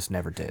 and he just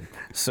never did.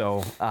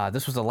 So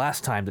this was the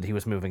last time that he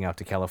was moving out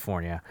to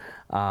California,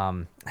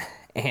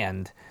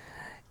 and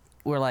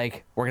we're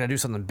like, we're gonna do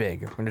something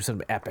big. We're gonna do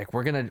something epic.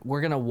 We're gonna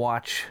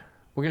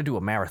do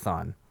a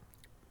marathon.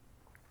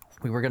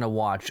 We were gonna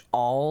watch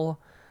all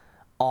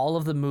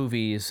of the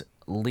movies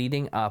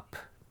leading up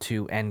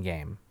to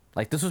Endgame.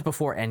 Like, this was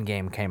before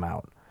Endgame came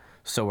out.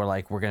 So we're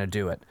like, we're gonna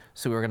do it.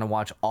 So we were gonna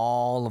watch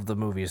all of the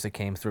movies that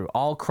came through,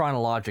 all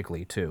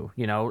chronologically too.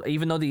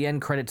 Even though the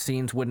end credit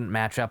scenes wouldn't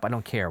match up, I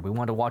don't care. We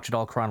wanted to watch it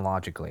all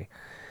chronologically.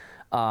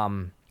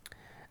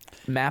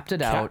 Mapped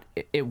it out.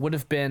 It would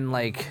have been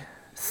like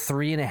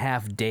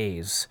 3.5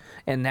 days,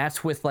 and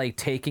that's with like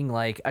taking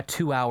like a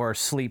 2-hour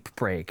sleep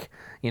break,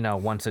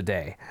 once a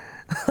day.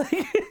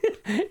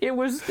 It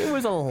was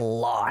a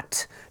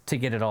lot to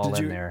get it all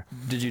in there.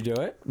 Did you do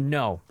it?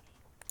 No.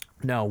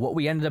 What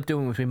we ended up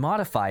doing was we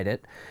modified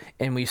it,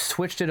 and we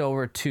switched it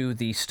over to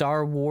the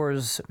Star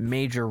Wars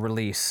major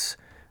release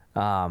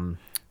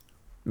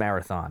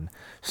marathon.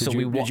 Did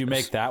you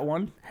make that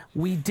one?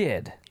 We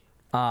did.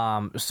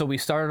 So we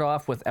started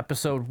off with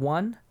episode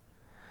 1.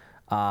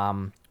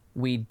 By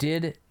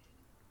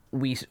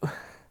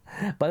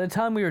the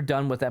time we were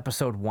done with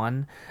episode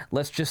 1,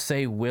 let's just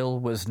say Will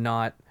was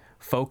not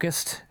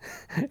focused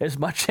as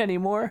much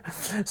anymore.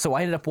 So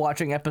I ended up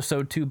watching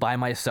episode 2 by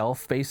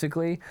myself,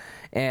 basically.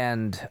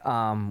 And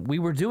we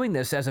were doing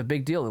this as a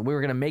big deal. We were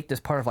going to make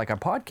this part of like our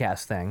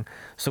podcast thing.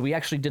 So we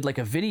actually did like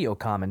a video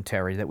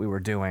commentary that we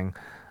were doing.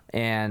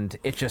 And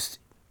it just,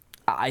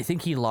 I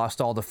think he lost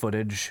all the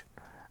footage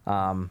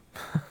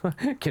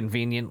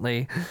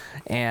conveniently.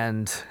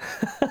 And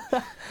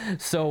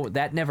so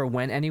that never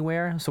went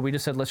anywhere. So we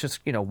just said, let's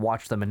just,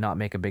 watch them and not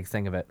make a big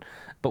thing of it.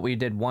 But we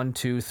did 1,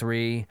 2,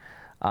 3.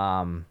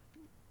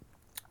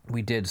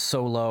 We did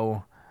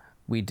Solo,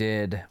 we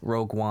did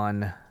Rogue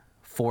One,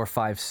 4,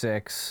 5,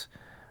 6,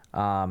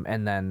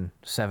 and then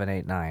 7,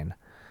 8, 9.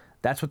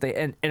 That's what they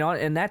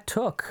and that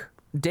took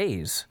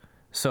days.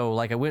 So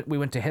like we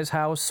went to his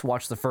house,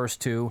 watched the first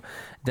 2,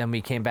 then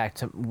we came back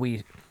to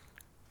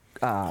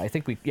I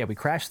think we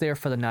crashed there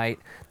for the night.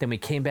 Then we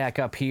came back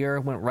up here,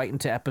 went right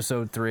into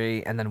episode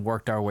 3, and then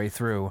worked our way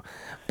through.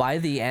 By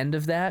the end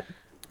of that,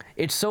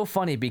 it's so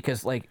funny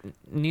because like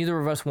neither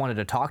of us wanted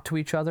to talk to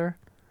each other,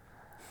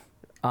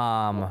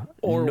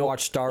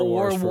 watch Star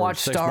Wars,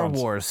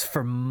 Wars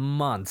for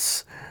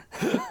months.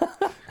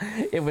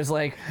 It was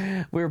like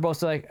we were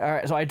both like, all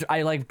right. So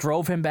I like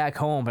drove him back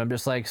home, and I'm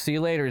just like, see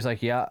you later. He's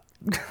like, yeah,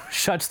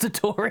 shuts the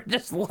door and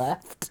just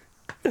left.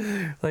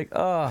 Like,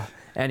 oh.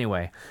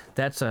 Anyway,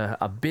 that's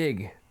a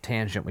big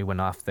tangent we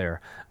went off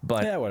there,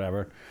 but yeah,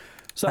 whatever.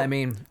 So I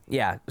mean,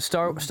 yeah,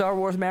 Star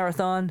Wars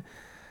marathon.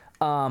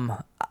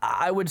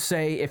 I would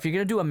say if you're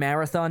going to do a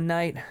marathon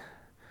night,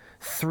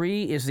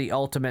 3 is the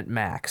ultimate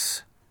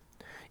max.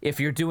 If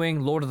you're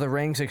doing Lord of the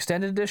Rings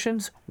extended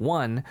editions,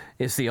 1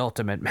 is the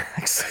ultimate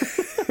max.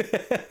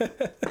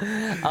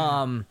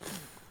 I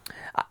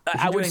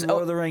would say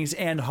Lord of the Rings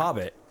and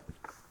Hobbit.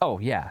 Oh,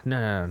 yeah.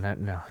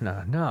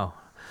 No.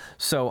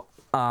 So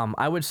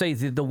I would say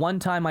the one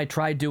time I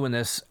tried doing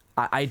this,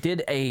 I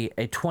did a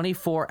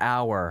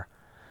 24-hour...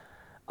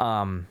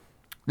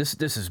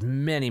 This is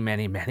many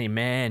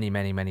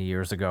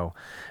years ago.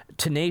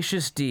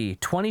 Tenacious D,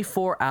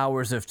 24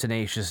 hours of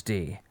Tenacious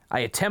D. I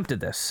attempted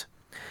this,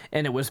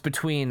 and it was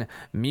between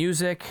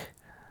music,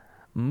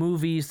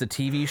 movies, the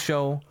TV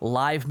show,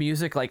 live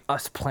music, like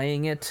us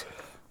playing it,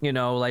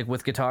 like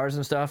with guitars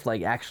and stuff,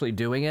 like actually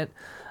doing it.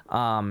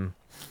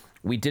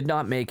 We did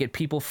not make it.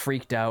 People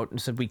freaked out and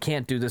said, we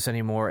can't do this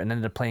anymore, and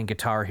ended up playing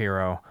Guitar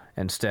Hero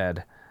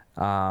instead.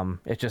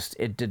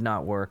 It did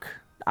not work.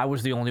 I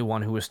was the only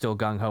one who was still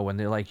gung-ho, and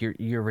they're like,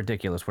 you're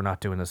ridiculous. We're not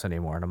doing this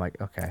anymore. And I'm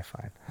like, okay,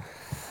 fine.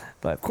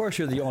 But of course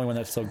you're the only one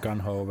that's still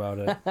gung-ho about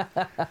it.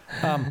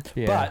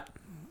 Yeah. But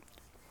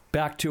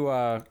back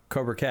to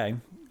Cobra Kai.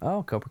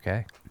 Oh, Cobra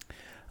Kai.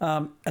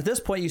 At this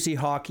point, you see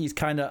Hawk. He's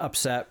kind of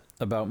upset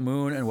about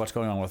Moon and what's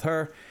going on with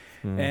her.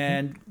 Mm-hmm.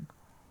 And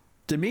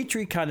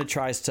Dimitri kind of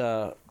tries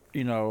to,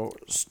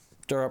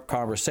 stir up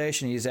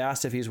conversation. He's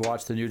asked if he's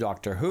watched the new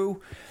Doctor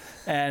Who.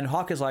 And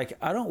Hawk is like,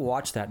 I don't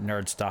watch that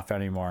nerd stuff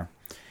anymore.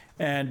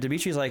 And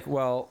Dimitri's like,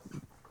 well...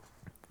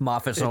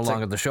 Moffat's no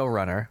longer the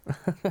showrunner.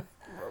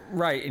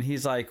 Right. And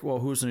he's like, well,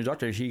 who's the new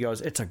Doctor? He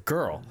goes, it's a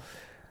girl.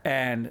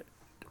 And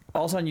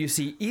all of a sudden you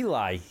see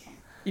Eli,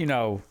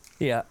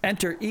 yeah.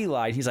 Enter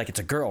Eli. He's like, it's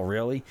a girl,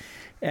 really?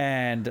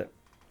 And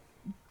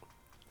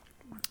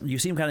you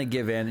see him kind of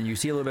give in, and you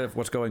see a little bit of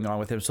what's going on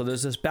with him. So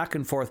there's this back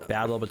and forth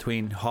battle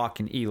between Hawk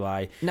and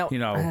Eli. No.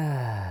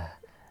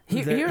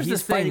 Here's he's the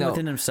thing, fighting though.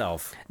 within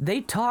himself. They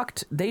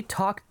talked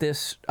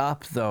this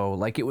up, though,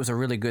 like it was a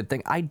really good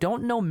thing. I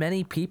don't know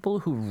many people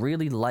who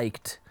really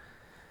liked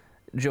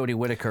Jodie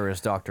Whittaker as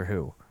Doctor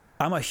Who.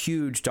 I'm a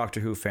huge Doctor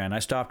Who fan. I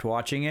stopped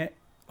watching it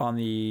on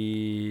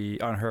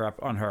her.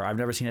 I've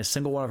never seen a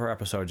single one of her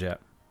episodes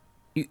yet.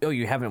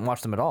 You haven't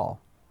watched them at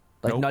all?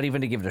 Like, nope. Not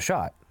even to give it a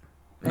shot?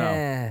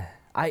 No.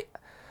 I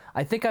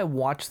think I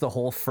watched the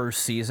whole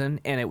first season,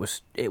 and it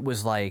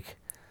was like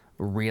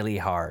really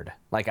hard.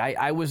 Like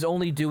I was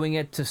only doing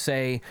it to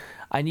say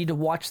I need to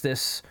watch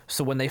this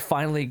so when they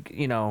finally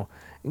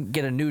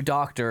get a new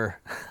doctor,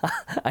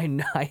 I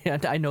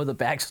know the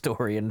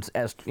backstory and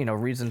as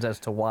reasons as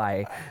to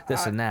why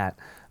this and that.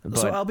 But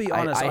so I'll be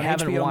honest. I on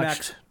haven't HBO watched.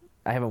 Max,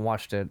 I haven't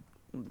watched it.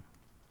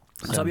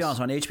 So I'll be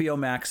honest. On HBO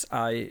Max,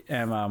 I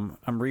am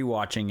I'm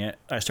rewatching it.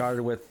 I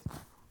started with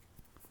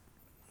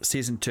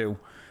season 2.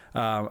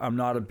 I'm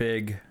not a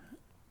big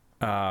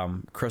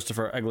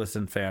Christopher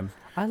Eccleston fan.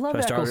 I love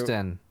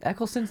Eccleston.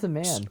 Eccleston's the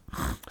man.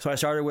 So I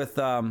started with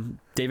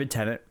David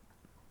Tennant.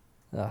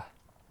 Ugh.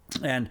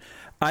 And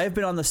I have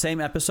been on the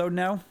same episode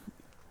now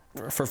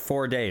for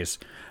 4 days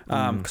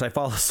because I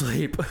fall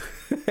asleep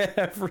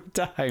every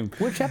time.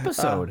 Which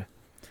episode?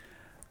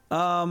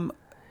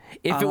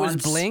 If it was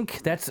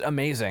Blink, that's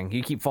amazing.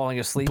 You keep falling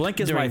asleep.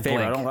 Blink is my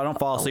favorite. I don't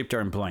fall asleep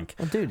during Blink.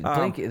 Oh, dude,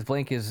 Blink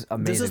is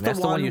amazing. That's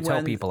the one you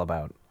tell people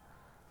about.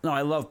 No,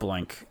 I love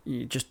Blink.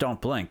 You just don't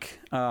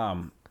blink.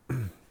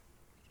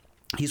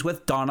 He's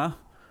with Donna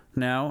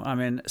now.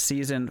 I'm in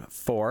season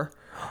 4.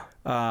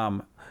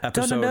 Donna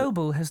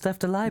Noble has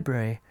left the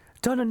library.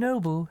 Donna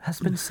Noble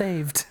has been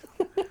saved.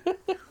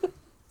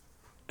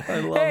 I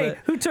love it.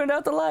 Who turned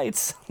out the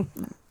lights?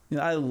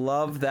 I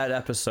love that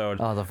episode.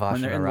 Oh, the Vashta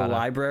when they're in the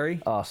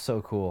library. Oh,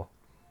 so cool.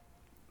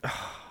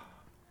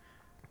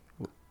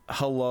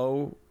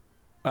 Hello,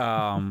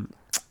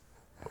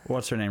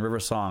 what's her name? River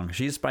Song.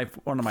 She's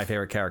one of my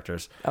favorite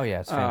characters. Oh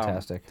yeah, it's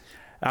fantastic.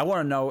 I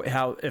want to know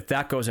if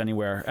that goes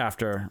anywhere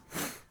after.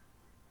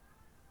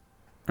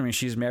 I mean,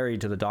 she's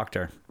married to the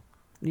Doctor.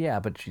 Yeah,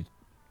 but she's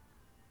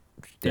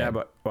dead. Yeah,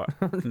 but what?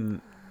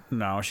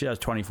 No, she has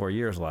 24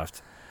 years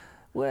left.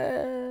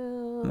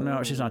 Well,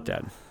 No, she's not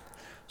dead.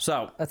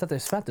 So I thought they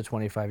spent the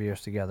 25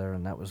 years together,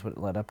 and that was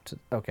what led up to.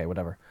 Okay,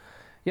 whatever.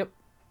 Yep.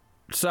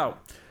 So,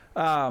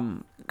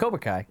 Cobra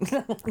Kai.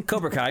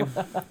 Cobra Kai.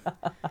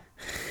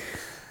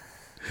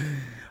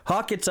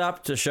 Hawk gets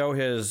up to show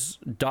his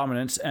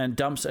dominance and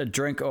dumps a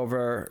drink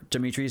over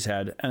Dimitri's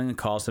head and then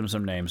calls him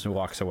some names and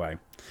walks away.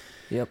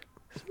 Yep.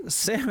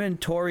 Sam and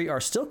Tori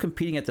are still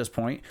competing at this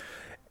point.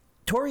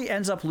 Tori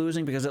ends up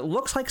losing because it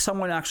looks like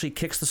someone actually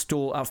kicks the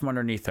stool out from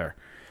underneath her.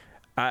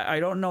 I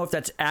don't know if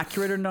that's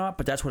accurate or not,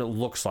 but that's what it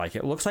looks like.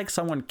 It looks like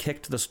someone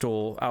kicked the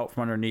stool out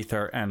from underneath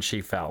her and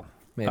she fell.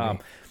 Maybe.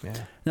 Yeah.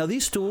 Now,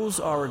 these stools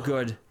are a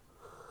good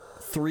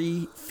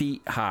 3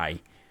 feet high,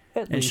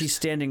 and least. she's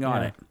standing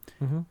on it.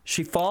 Mm-hmm.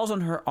 She falls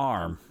on her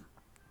arm.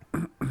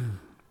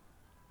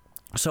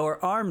 So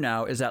her arm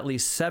now is at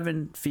least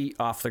 7 feet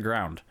off the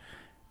ground,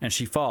 and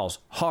she falls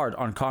hard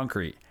on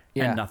concrete,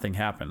 and nothing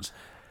happens.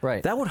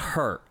 Right. That would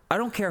hurt. I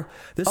don't care.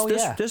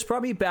 This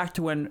brought me back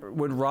to when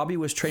Robbie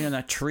was trained on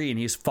that tree and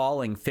he's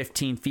falling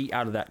 15 feet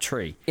out of that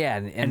tree. Yeah,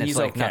 and it's he's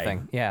like okay.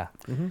 nothing. Yeah.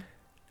 Mm-hmm.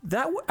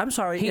 I'm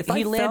sorry. He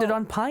I landed fell,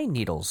 on pine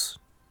needles.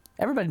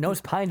 Everybody knows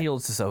pine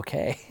needles is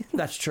okay.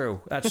 That's true.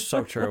 That's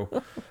so true.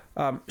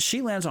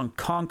 She lands on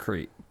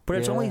concrete, but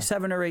it's only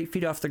 7 or 8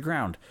 feet off the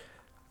ground.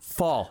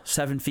 Fall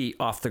 7 feet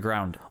off the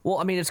ground. Well,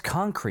 I mean, it's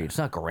concrete. It's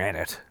not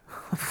granite.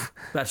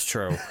 That's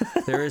true.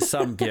 There is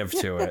some give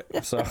to it.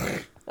 So.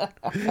 I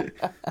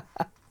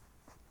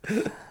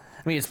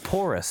mean, it's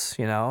porous,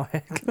 you know.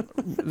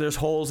 There's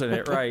holes in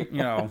it, right?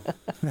 You know,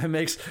 that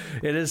makes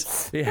it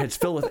is. Yeah, it's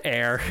filled with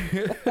air.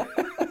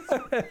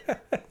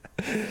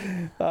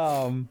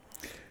 Now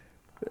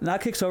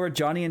kicks over.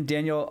 Johnny and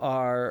Daniel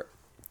are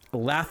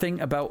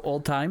laughing about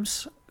old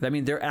times. I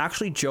mean, they're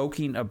actually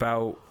joking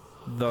about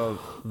the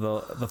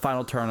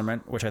final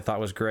tournament, which I thought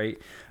was great.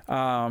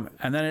 And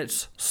then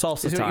it's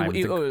salsa time.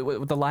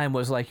 The line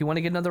was like, "You want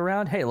to get another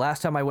round? Hey,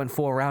 last time I went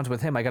 4 rounds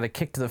with him, I got a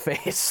kick to the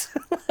face."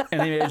 And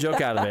they made a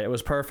joke out of it. It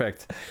was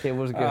perfect. It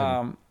was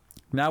good.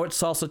 Now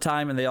it's salsa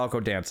time, and they all go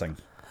dancing.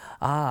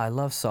 I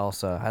love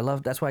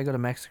salsa. That's why I go to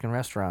Mexican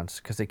restaurants,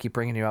 because they keep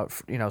bringing you out,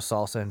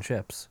 salsa and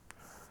chips.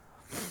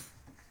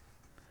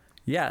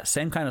 Yeah,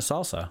 same kind of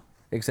salsa.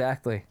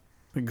 Exactly.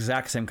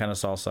 Exact same kind of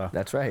salsa.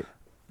 That's right.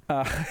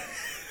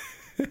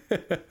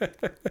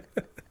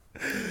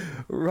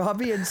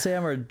 Robbie and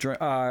Sam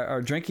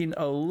are drinking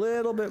a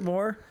little bit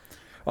more.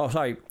 Oh,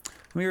 sorry.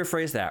 Let me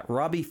rephrase that.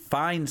 Robbie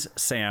finds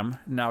Sam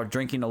now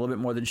drinking a little bit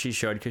more than she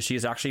should because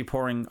she's actually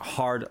pouring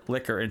hard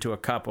liquor into a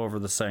cup over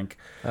the sink.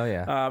 Oh,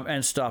 yeah.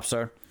 And stops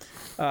her.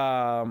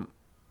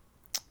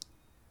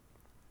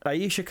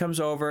 Aisha comes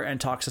over and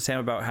talks to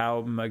Sam about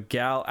how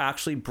Miguel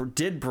actually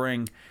did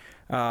bring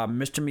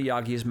Mr.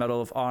 Miyagi's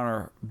Medal of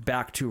Honor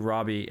back to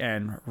Robbie,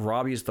 and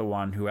Robbie's the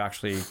one who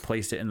actually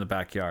placed it in the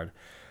backyard.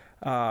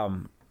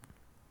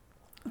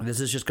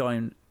 This is just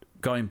going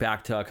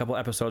back to a couple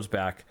episodes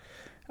back.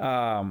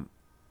 And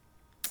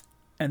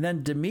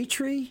then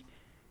Dimitri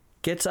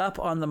gets up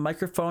on the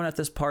microphone at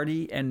this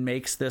party and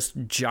makes this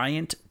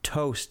giant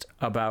toast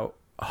about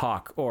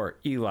Hawk or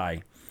Eli,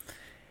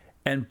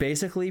 and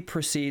basically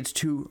proceeds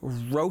to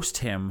roast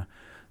him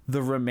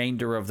the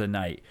remainder of the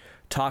night,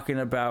 talking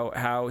about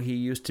how he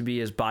used to be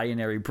his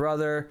binary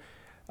brother.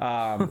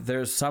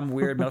 There's some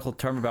weird medical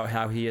term about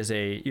how he is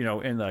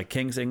in the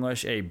King's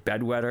English, a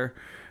bedwetter,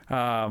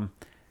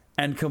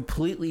 and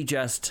completely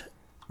just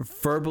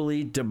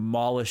verbally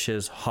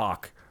demolishes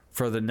Hawk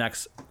for the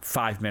next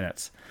 5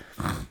 minutes.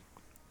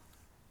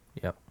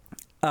 Yep.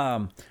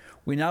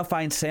 We now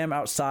find Sam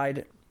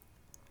outside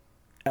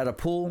at the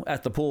pool,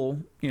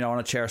 on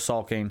a chair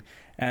sulking,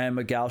 and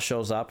Miguel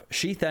shows up.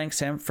 She thanks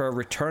him for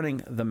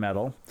returning the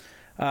medal.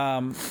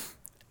 And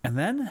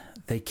then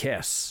they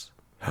kiss.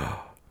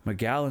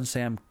 Miguel and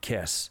Sam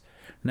kiss.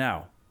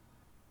 Now,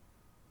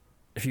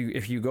 if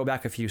you go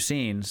back a few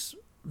scenes,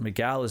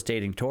 Miguel is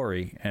dating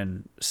Tori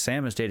and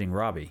Sam is dating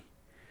Robbie.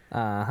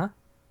 Uh-huh.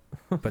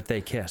 But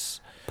they kiss.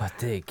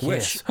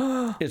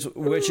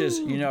 Which is,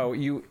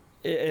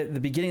 at the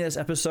beginning of this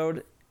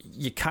episode,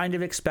 you kind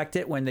of expect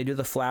it when they do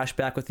the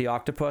flashback with the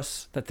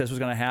octopus that this was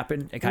going to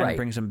happen. It kind of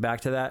brings them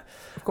back to that.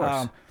 Of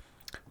course.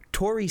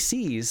 Tori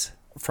sees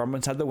from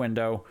inside the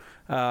window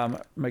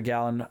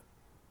Miguel and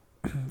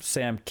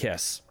Sam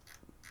kiss.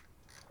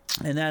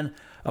 And then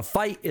a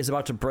fight is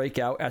about to break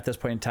out at this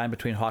point in time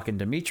between Hawk and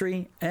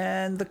Dimitri,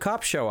 and the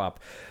cops show up.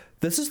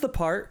 This is the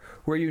part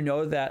where you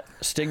know that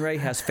Stingray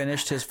has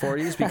finished his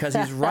 40s because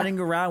he's running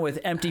around with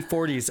empty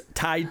 40s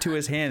tied to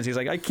his hands. He's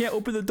like, I can't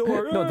open the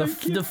door. No,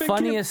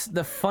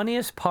 the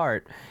funniest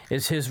part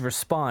is his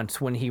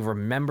response when he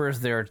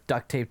remembers they're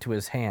duct taped to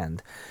his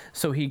hand.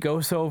 So he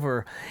goes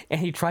over and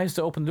he tries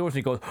to open the doors and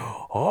he goes,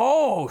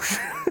 "Oh!"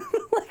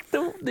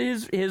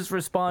 his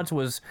response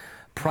was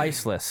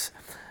priceless.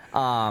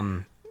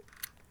 I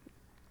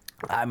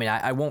mean,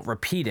 I won't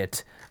repeat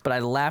it, but I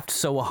laughed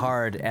so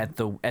hard at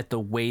the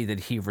way that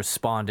he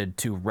responded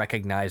to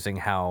recognizing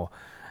how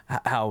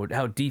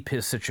deep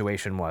his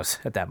situation was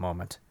at that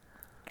moment.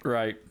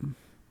 Right.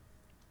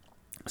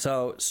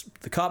 So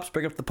the cops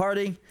break up the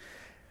party.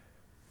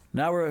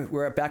 Now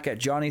we're back at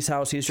Johnny's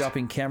house. He's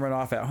dropping Cameron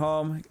off at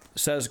home.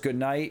 Says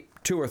goodnight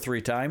 2 or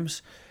 3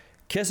 times.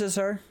 Kisses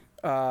her.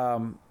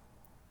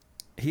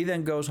 He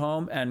then goes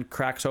home and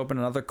cracks open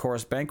another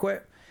Coors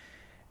Banquet.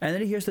 And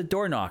then he hears the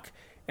door knock.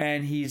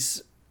 And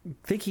he's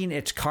thinking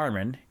it's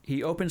Carmen.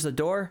 He opens the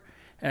door,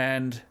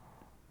 and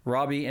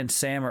Robbie and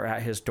Sam are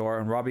at his door.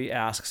 And Robbie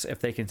asks if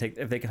they can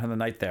have the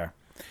night there.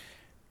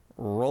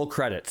 Roll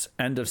credits.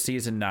 End of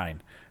season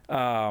 9.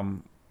 I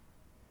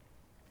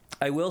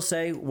will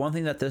say one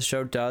thing that this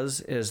show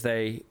does is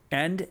they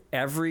end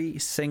every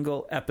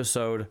single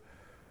episode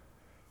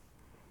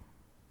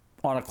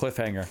on a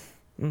cliffhanger.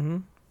 Mm-hmm.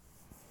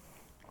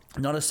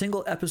 Not a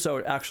single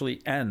episode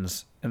actually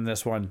ends in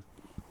this one.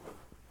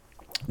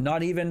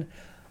 Not even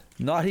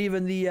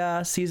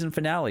the season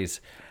finales.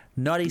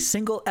 Not a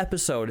single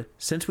episode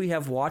since we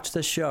have watched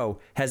the show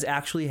has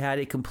actually had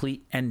a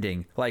complete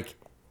ending. Like,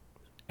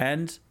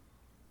 end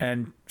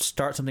and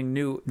start something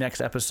new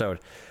next episode.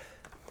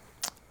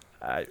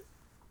 I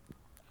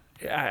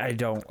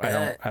don't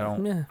know.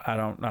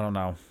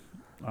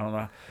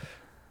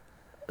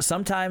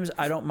 Sometimes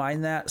I don't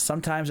mind that.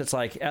 Sometimes it's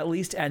like, at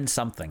least end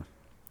something.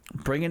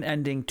 Bring an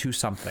ending to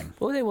something.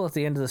 Well, they will at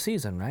the end of the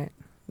season, right?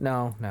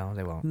 No,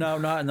 they won't. No,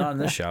 not in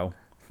this show.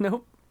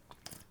 Nope.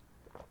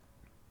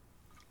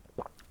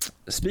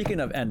 Speaking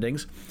of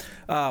endings,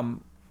 now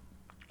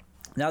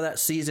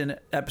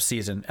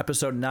that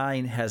episode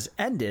 9 has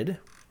ended,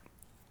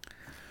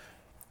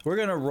 we're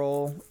going to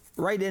roll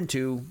right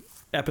into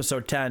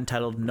episode 10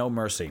 titled No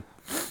Mercy.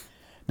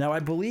 Now, I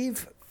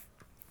believe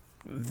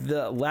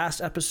the last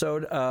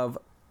episode of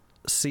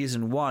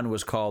season 1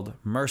 was called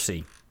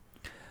Mercy.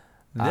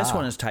 This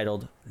one is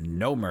titled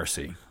No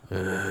Mercy.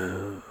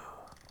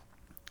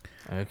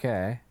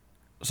 Okay.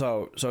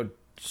 So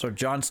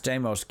John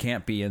Stamos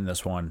can't be in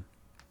this one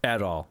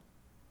at all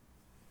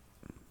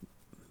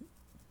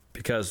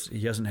because he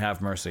doesn't have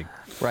mercy.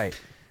 Right.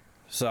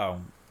 So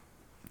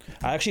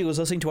I actually was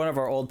listening to one of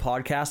our old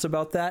podcasts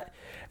about that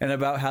and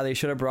about how they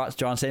should have brought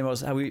John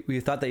Stamos. How we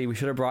thought that we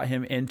should have brought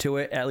him into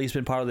it, at least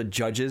been part of the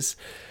judges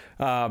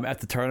at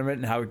the tournament,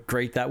 and how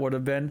great that would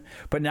have been.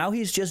 But now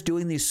he's just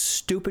doing these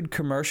stupid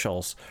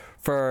commercials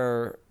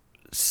for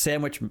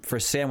sandwich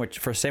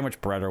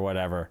bread or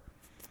whatever.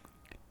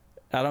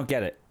 I don't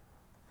get it.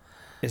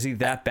 Is he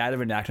that bad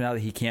of an actor now that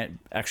he can't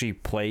actually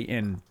play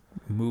in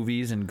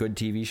movies and good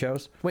TV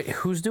shows? Wait,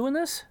 who's doing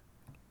this?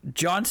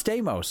 John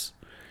Stamos.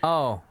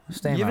 Oh,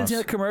 Stamos. You haven't seen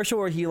the commercial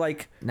where he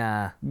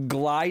Nah.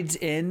 glides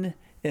in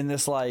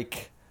this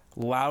like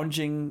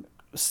lounging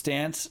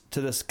stance to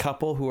this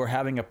couple who are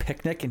having a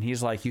picnic, and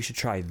he's like, "You should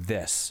try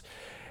this,"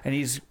 and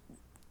he's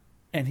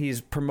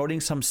promoting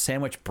some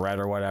sandwich bread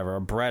or whatever,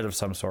 a bread of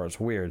some sort.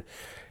 It's weird.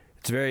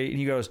 And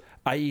he goes,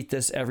 "I eat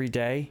this every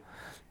day,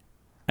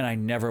 and I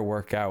never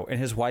work out." And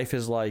his wife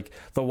is like,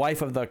 the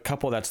wife of the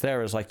couple that's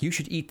there is like, "You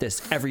should eat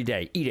this every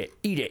day. Eat it,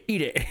 eat it,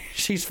 eat it."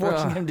 She's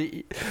forcing him to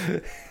eat.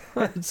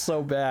 It's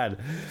so bad.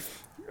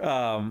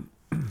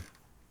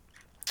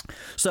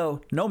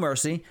 So, No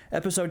Mercy,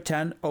 episode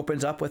 10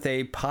 opens up with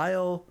a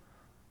pile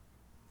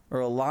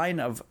or a line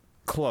of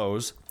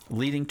clothes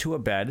leading to a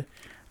bed.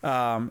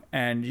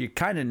 And you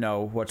kind of know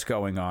what's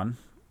going on.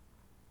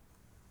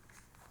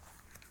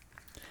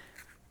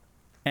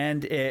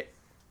 And the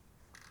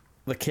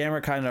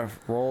camera kind of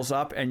rolls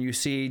up and you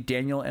see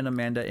Daniel and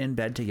Amanda in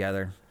bed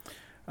together.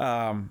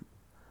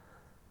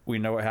 We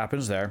know what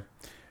happens there.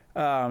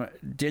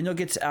 Daniel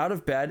gets out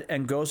of bed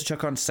and goes to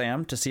check on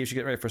Sam to see if she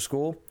gets ready for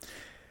school.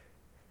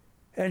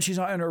 And she's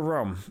not in her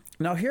room.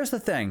 Now, here's the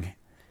thing.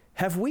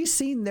 Have we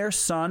seen their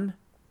son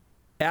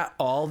at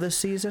all this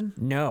season?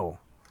 No.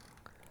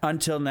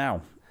 Until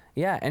now.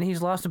 Yeah, and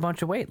he's lost a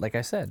bunch of weight, like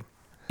I said.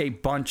 A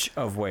bunch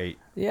of weight.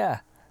 Yeah.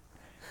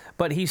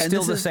 But he's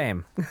still the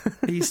same.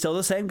 He's still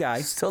the same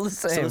guy. Still the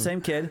same. Still the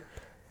same kid.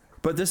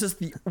 But this is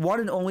the one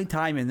and only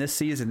time in this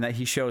season that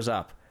he shows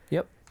up.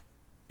 Yep.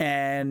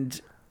 And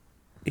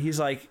he's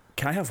like,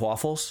 "Can I have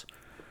waffles?"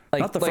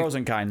 Not the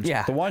frozen kind.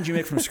 Yeah. The ones you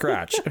make from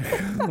scratch.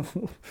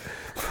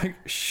 Like,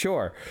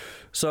 sure.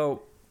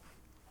 So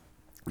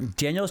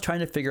Daniel's trying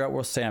to figure out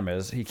where Sam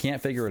is. He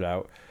can't figure it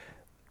out.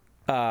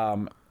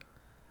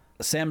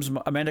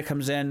 Amanda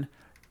comes in,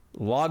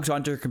 logs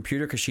onto her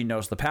computer because she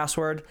knows the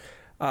password.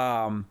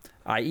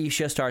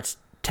 Aisha starts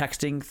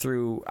texting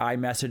through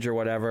iMessage or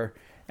whatever,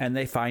 and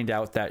they find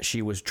out that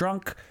she was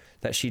drunk,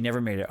 that she never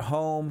made it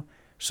home.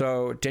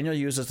 So Daniel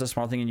uses the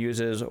smart thing and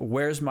uses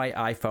 "Where's my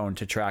iPhone"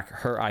 to track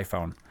her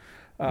iPhone.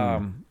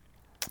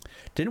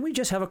 Didn't we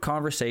just have a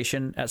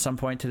conversation at some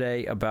point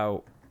today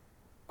about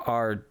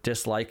our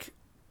dislike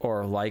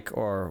or like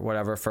or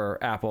whatever for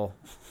Apple?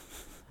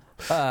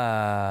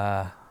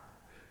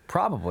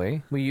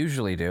 Probably. We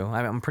usually do.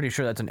 I'm pretty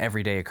sure that's an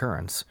everyday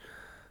occurrence.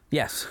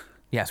 Yes.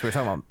 Yes, we were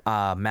talking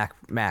about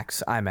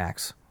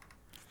iMacs.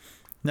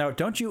 Now,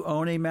 don't you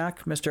own a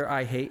Mac, Mr.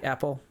 I Hate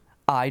Apple?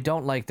 I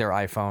don't like their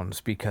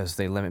iPhones because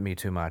they limit me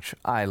too much.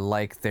 I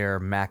like their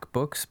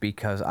MacBooks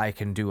because I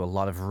can do a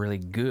lot of really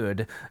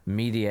good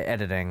media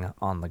editing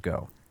on the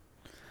go.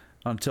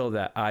 Until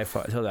that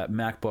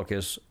MacBook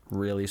is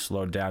really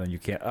slowed down and you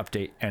can't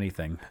update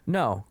anything.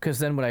 No, because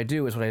then what I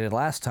do is what I did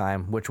last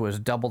time, which was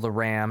double the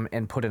RAM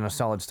and put in a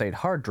solid-state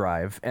hard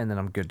drive, and then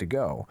I'm good to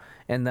go.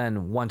 And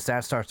then once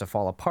that starts to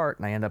fall apart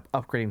and I end up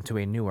upgrading to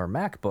a newer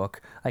MacBook,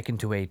 I can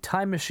do a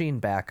time machine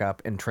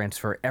backup and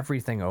transfer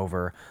everything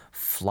over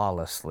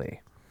flawlessly.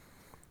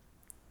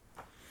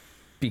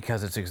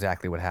 Because it's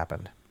exactly what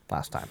happened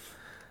last time.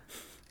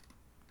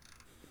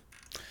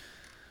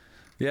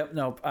 Yep,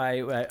 nope. I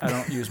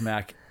don't use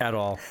Mac at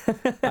all.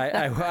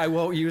 I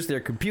won't use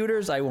their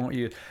computers. I won't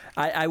use.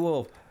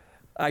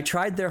 I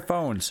tried their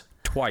phones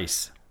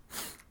twice,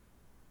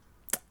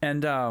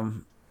 and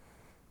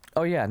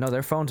oh yeah, no,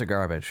 their phones are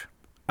garbage.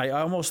 I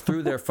almost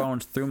threw their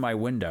phones through my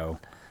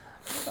window.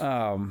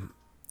 I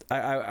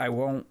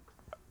won't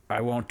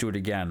do it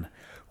again.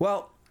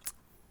 Well,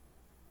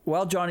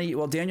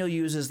 Daniel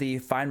uses the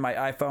Find My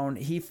iPhone.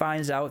 He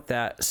finds out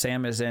that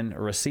Sam is in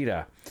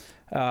Reseda.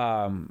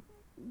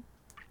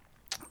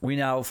 We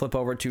now flip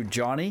over to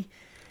Johnny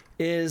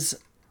is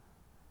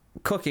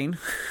cooking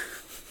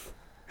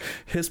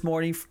his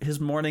morning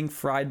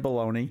fried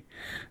bologna.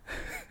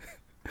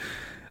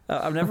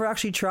 I've never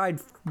actually tried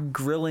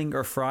grilling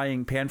or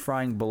pan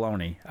frying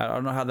bologna. I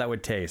don't know how that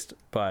would taste,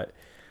 but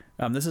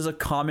this is a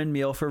common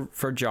meal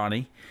for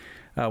Johnny.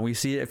 We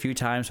see it a few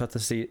times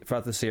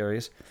throughout the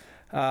series.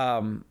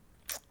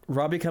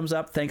 Robbie comes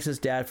up, thanks his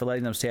dad for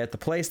letting them stay at the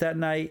place that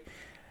night.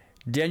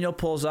 Daniel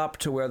pulls up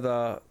to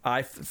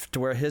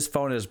where his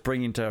phone is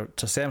bringing to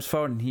Sam's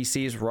phone, and he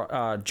sees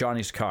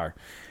Johnny's car.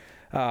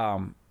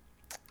 Daniel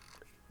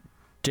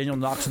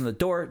knocks on the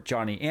door.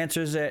 Johnny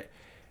answers it.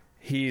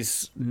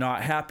 He's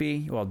not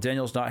happy. Well,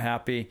 Daniel's not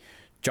happy.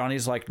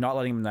 Johnny's like not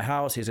letting him in the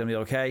house. He's gonna be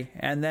okay.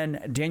 And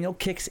then Daniel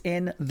kicks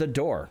in the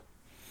door.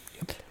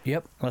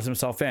 Yep. Lets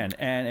himself in,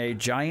 and a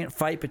giant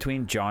fight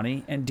between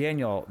Johnny and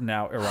Daniel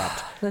now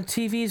erupt. The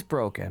TV's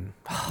broken.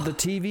 The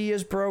TV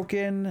is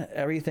broken.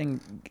 Everything,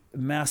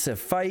 massive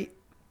fight.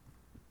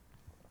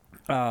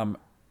 Now,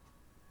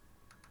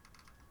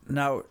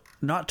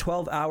 not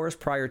 12 hours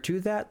prior to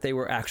that, they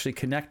were actually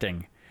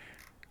connecting.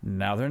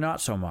 Now they're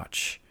not so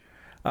much.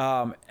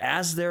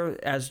 As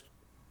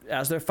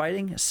they're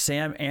fighting,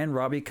 Sam and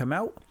Robbie come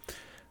out.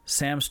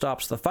 Sam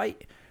stops the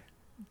fight.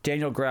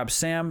 Daniel grabs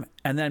Sam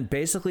and then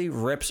basically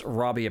rips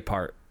Robbie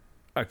apart,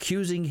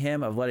 accusing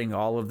him of letting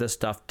all of this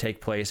stuff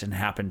take place and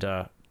happen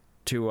to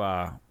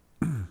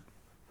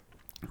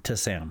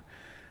Sam.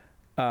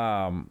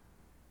 I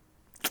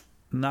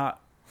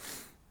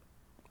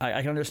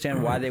can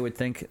understand why they would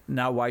think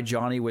now why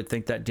Johnny would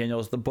think that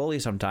Daniel's the bully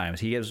sometimes.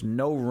 He gives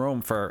no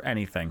room for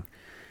anything.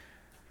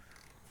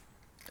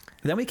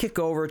 Then we kick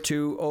over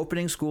to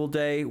opening school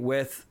day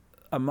with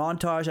a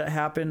montage that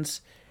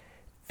happens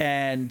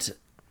and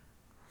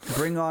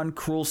bring on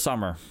Cruel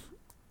Summer.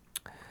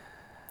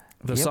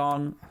 The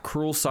song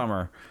Cruel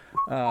Summer.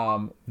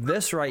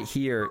 This right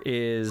here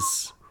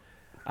is,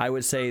 I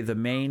would say, the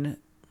main,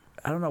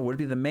 I don't know, would it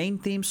be the main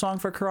theme song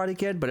for Karate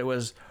Kid? But it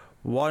was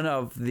one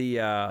of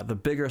the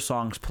bigger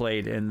songs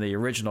played in the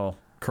original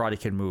Karate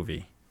Kid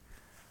movie.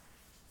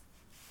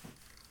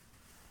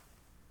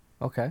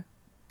 Okay.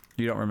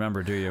 You don't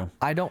remember, do you?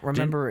 I don't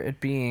remember it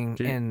being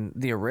in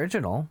the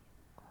original.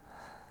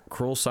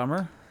 Cruel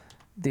Summer?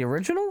 The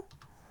original?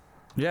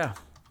 Yeah.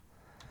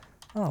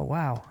 Oh,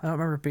 wow. I don't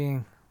remember it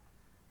being...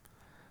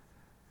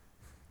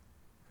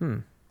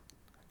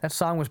 That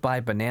song was by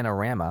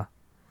Bananarama.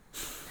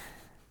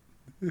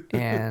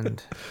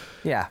 And,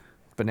 yeah,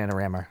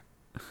 Bananarama.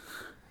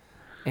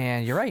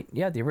 And you're right.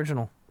 Yeah, the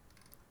original.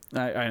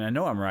 I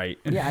know I'm right.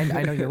 Yeah,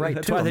 I know you're right,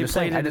 That's too. why they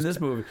played it in this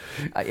movie.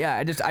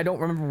 I don't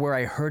remember where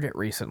I heard it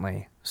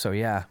recently. So,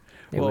 yeah.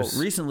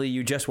 Recently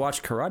you just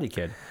watched Karate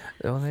Kid.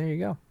 Oh, there you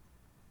go.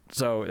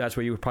 So that's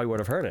where you probably would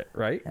have heard it,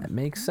 right? That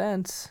makes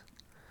sense.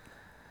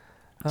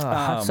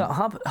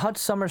 Hot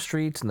summer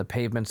streets and the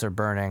pavements are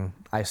burning.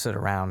 I sit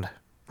around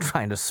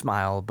trying to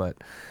smile, but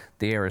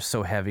the air is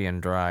so heavy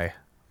and dry.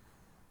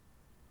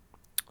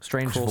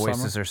 Strange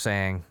voices are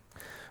saying,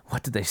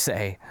 what did they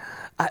say?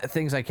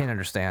 Things I can't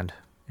understand.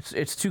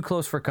 It's too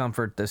close for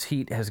comfort. This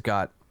heat has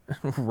got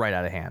right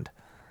out of hand.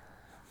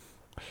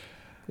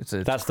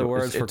 That's the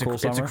words for Cruel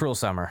Summer? It's a cruel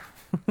summer.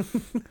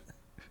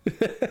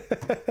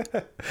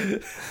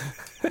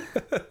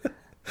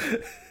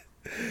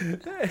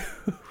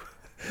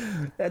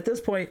 At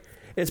this point,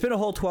 it's been a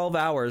whole 12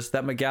 hours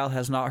that Miguel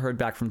has not heard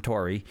back from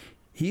Tori.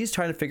 He's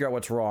trying to figure out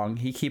what's wrong.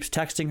 He keeps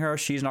texting her.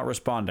 She's not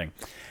responding.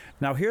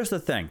 Now, here's the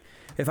thing.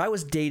 If I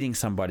was dating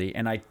somebody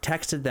and I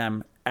texted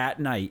them at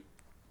night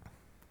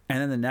and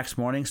then the next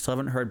morning still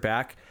haven't heard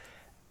back,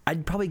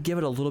 I'd probably give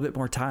it a little bit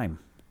more time.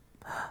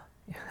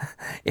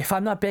 If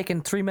I'm not back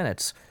in 3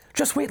 minutes,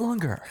 just wait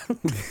longer.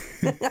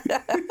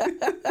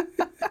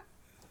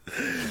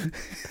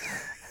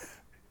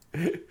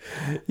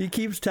 He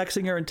keeps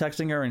texting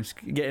her and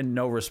getting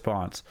no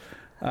response.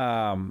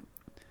 Tell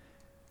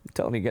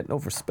him you get no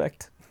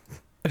respect.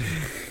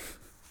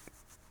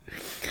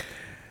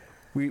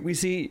 We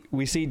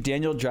see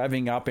Daniel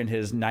driving up in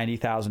his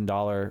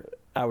 $90,000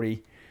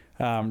 Audi,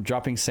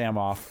 dropping Sam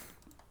off.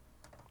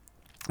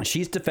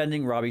 She's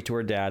defending Robbie to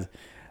her dad.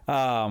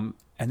 And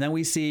then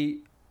we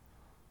see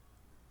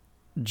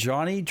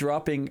Johnny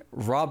dropping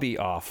Robbie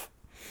off.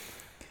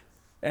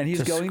 And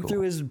he's going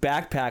through his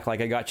backpack like,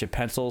 I got you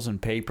pencils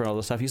and paper and all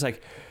this stuff. He's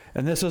like,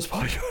 and this was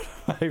probably one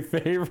of my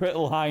favorite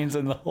lines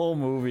in the whole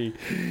movie.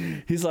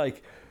 He's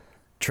like,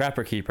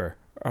 Trapper Keeper,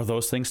 are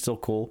those things still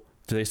cool?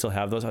 Do they still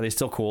have those? Are they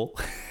still cool?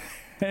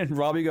 And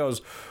Robbie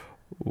goes,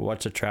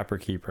 what's a Trapper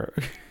Keeper?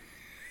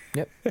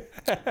 Yep.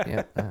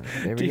 There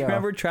we go. Do you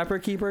remember Trapper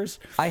Keepers?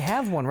 I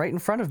have one right in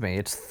front of me.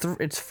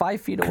 It's 5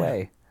 feet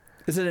away.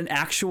 Is it an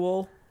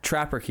actual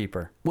Trapper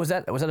Keeper? Was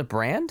that a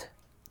brand?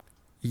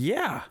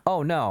 Yeah.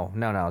 Oh, no.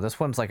 This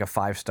one's like a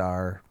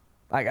 5-star.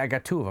 I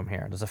got 2 of them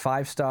here. There's a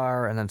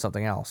 5-star and then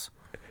something else.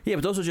 Yeah,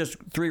 but those are just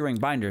 3-ring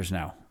binders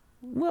now.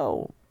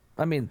 Well,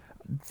 I mean,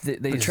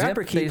 they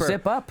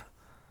zip up.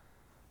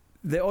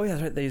 Oh, yeah,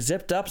 that's right. They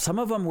zipped up. Some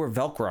of them were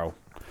Velcro.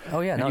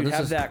 Oh, yeah. And No,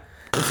 this has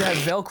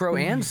Velcro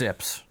and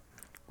zips.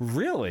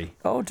 Really?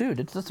 Oh, dude,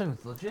 this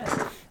thing's legit.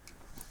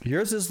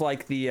 Yours is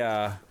like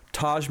the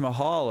Taj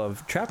Mahal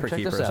of Trapper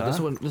Keepers. This out.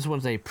 Huh? This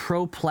one's a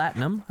Pro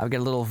Platinum. I've got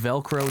a little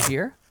Velcro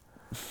here.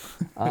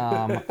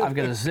 I've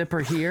got a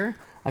zipper here.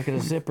 I've got a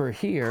zipper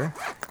here,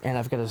 and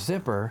I've got a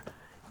zipper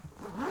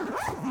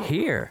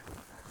here.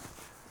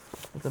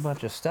 With a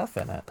bunch of stuff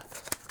in it.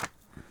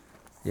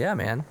 Yeah,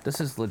 man,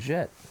 this is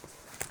legit.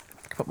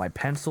 Put my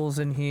pencils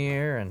in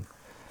here and.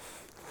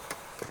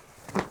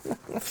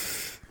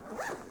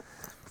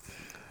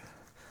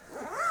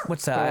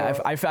 What's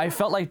that? I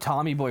felt like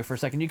Tommy Boy for a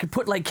second. You could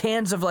put like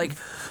cans of like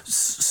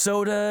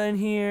soda in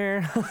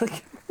here.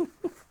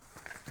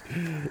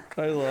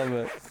 I love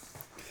it.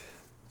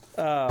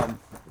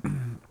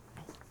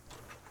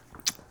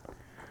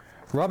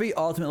 Robbie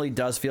ultimately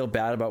does feel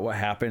bad about what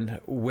happened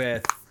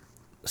with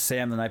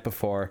Sam the night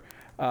before.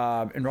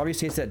 And Robbie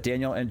states that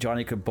Daniel and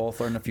Johnny could both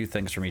learn a few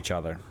things from each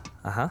other.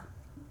 Uh-huh.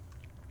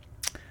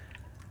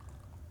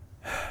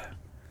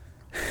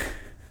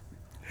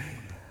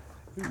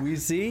 We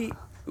see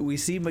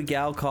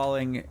Miguel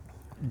calling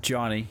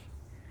Johnny.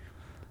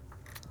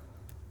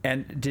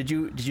 And did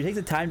you take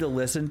the time to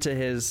listen to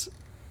his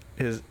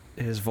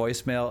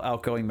voicemail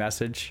outgoing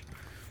message?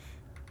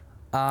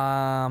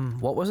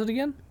 What was it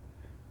again?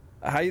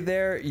 Hi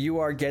there, you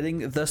are getting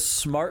the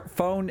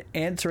smartphone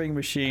answering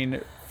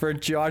machine for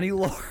Johnny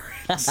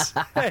Lawrence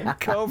and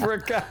Cobra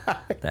Kai.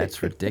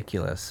 That's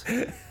ridiculous.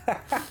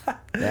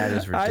 That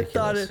is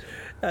ridiculous.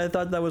 I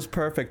thought that was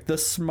perfect. The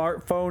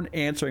smartphone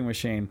answering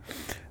machine.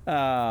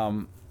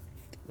 Miguel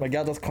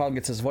does call and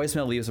gets his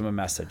voicemail, leaves him a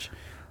message.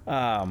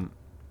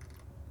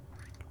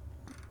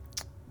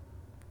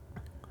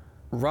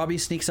 Robbie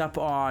sneaks up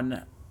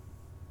on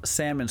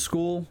Sam in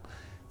school.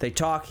 They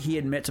talk. He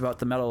admits about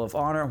the Medal of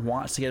Honor,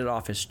 wants to get it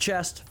off his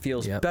chest,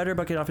 feels better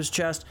about getting it off his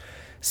chest.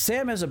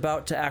 Sam is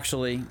about to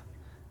actually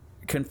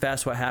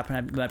confess what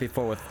happened the night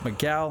before with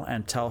Miguel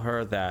and tell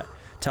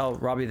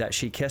Robbie that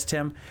she kissed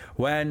him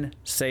when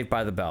Saved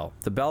by the Bell.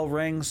 The bell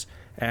rings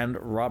and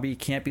Robbie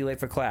can't be late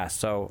for class,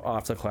 so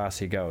off to class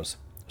he goes.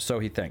 So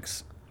he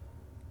thinks.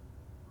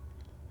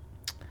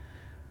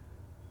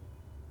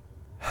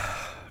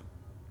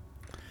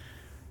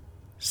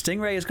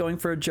 Stingray is going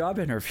for a job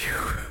interview.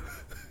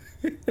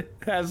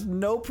 Has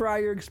no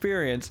prior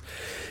experience.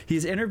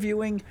 He's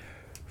interviewing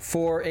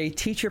for a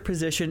teacher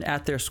position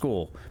at their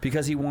school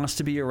because he wants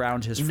to be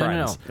around his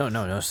friends.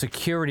 No.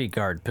 Security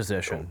guard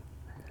position.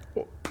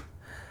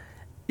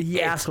 He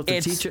asks what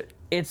the teacher...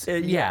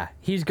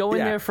 He's going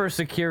there for a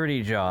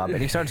security job, and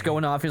he starts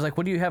going off. He's like,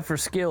 "What do you have for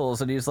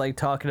skills?" And he's like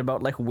talking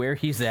about like where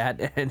he's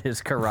at and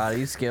his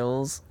karate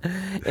skills.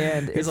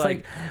 And he's it's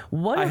like,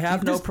 "What? I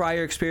have no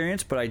prior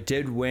experience, but I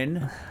did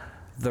win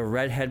the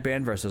red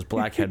headband versus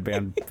black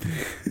headband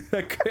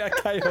at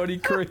Coyote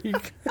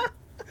Creek.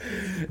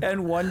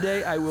 And one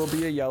day I will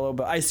be a yellow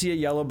belt. I see a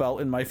yellow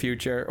belt in my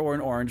future, or an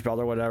orange belt,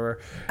 or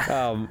whatever."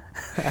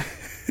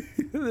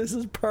 This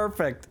is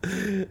perfect.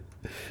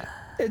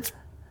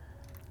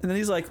 And then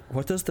he's like,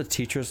 "What does the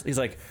teachers?" He's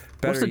like,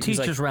 "What's the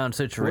teachers' round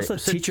situation?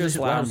 What's the teachers'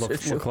 lounge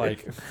look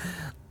like?"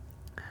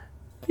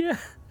 Yeah.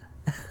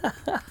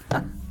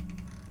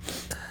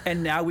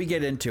 And now we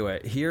get into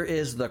it. Here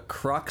is the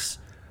crux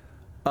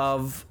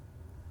of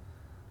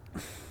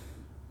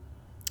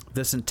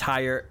this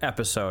entire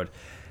episode.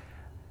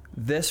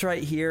 This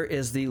right here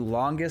is the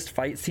longest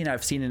fight scene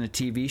I've seen in a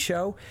TV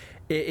show.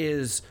 It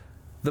is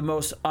the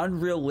most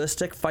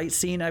unrealistic fight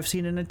scene I've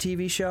seen in a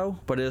TV show,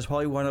 but it is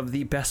probably one of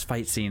the best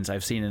fight scenes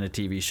I've seen in a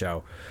TV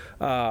show.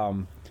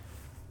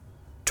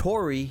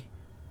 Tori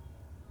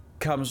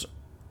comes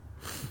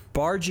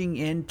barging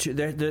into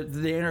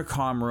the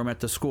intercom room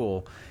at the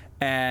school,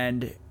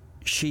 and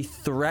she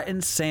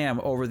threatens Sam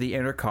over the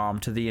intercom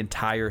to the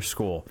entire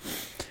school.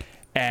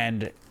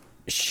 And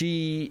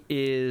she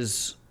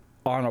is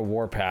on a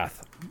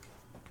warpath.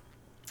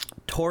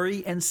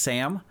 Tori and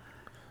Sam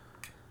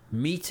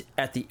meet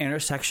at the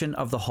intersection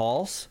of the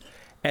halls,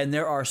 and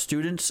there are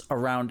students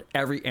around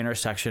every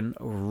intersection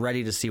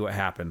ready to see what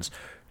happens.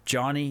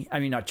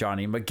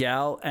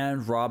 Miguel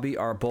and Robbie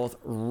are both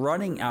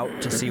running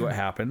out to see what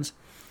happens.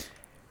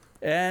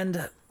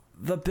 And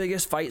the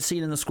biggest fight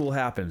scene in the school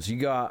happens. You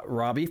got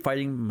Robbie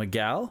fighting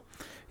Miguel.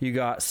 You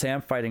got Sam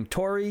fighting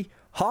Tori.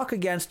 Hawk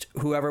against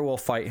whoever will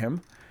fight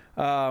him.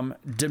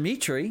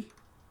 Dimitri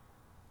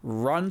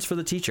runs for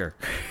the teacher.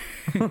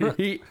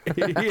 he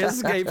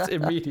escapes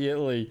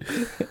immediately.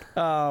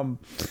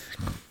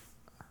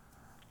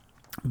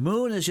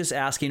 Moon is just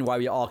asking why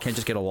we all can't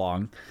just get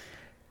along.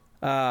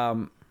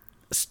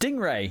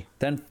 Stingray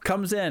then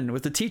comes in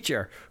with the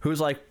teacher,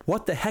 who's like,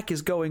 what the heck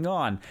is going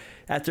on,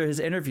 after his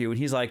interview, and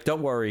he's like,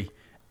 don't worry,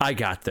 I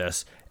got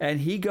this.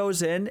 And he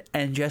goes in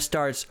and just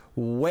starts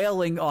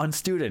wailing on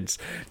students.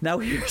 Now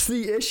here's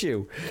the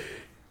issue.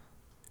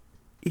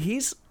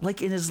 He's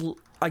like in his late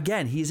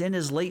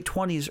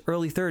 20s,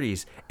 early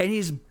 30s, and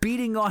he's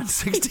beating on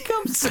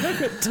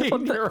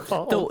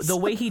 17-year-olds. The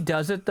way he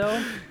does it,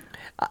 though,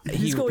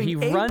 he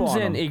runs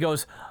in, he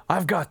goes,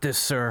 I've got this,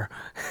 sir.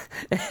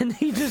 And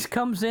he just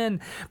comes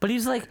in, but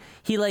he's like,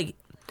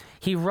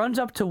 he runs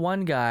up to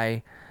one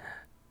guy,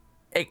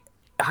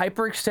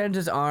 hyperextends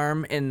his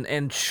arm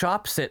and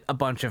chops it a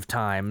bunch of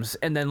times,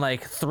 and then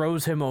like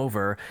throws him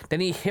over. Then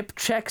he hip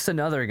checks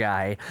another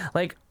guy.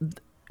 Like,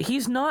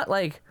 he's not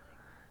like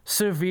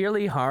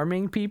severely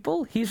harming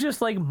people. He's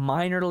just like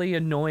minorly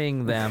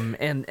annoying them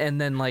and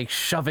then like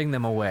shoving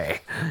them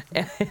away.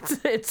 And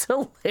it's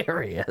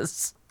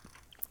hilarious.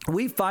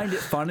 We find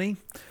it funny,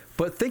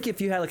 but think if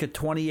you had like a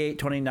 28,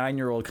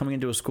 29-year-old coming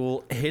into a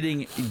school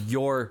hitting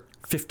your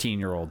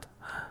 15-year-old.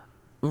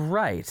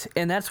 Right.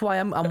 And that's why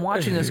I'm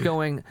watching this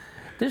going,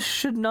 this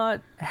should not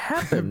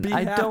happen.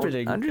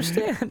 Don't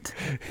understand.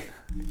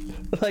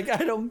 Like,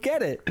 I don't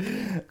get it.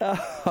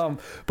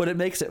 But it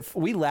makes it,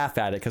 we laugh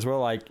at it because we're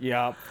like,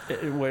 yeah,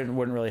 it wouldn't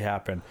really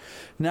happen.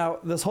 Now,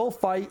 this whole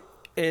fight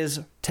is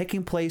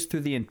taking place through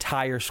the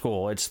entire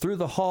school. It's through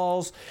the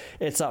halls.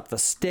 It's up the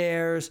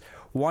stairs.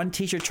 One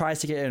teacher tries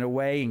to get in a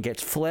way and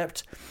gets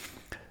flipped.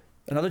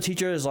 Another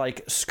teacher is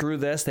like, screw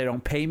this. They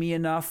don't pay me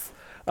enough.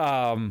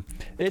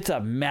 It's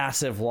a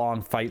massive,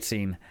 long fight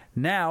scene.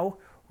 Now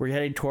we're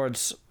heading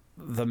towards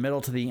the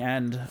middle to the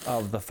end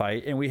of the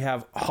fight, and we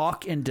have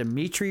Hawk and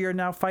Dimitri are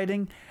now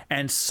fighting,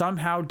 and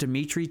somehow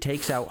Dimitri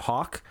takes out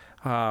Hawk.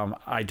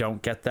 I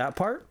don't get that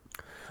part.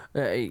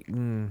 I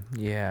don't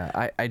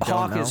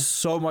Hawk know. is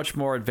so much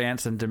more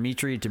advanced than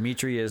Dimitri.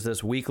 Dimitri is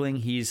this weakling.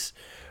 He's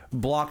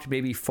blocked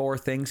maybe 4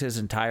 things his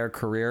entire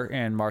career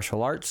in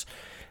martial arts,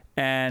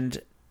 and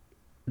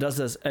does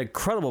this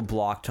incredible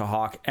block to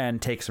Hawk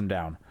and takes him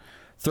down.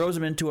 Throws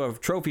him into a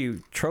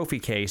trophy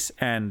case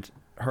and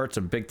hurts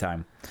him big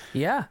time.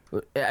 Yeah.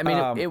 I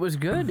mean, it was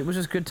good. It was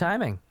just good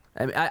timing.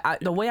 I mean,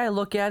 the way I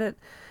look at it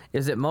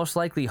is that most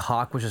likely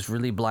Hawk was just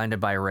really blinded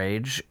by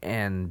rage,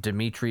 and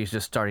Dimitri is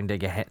just starting to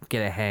get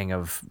a hang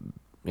of,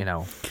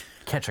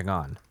 catching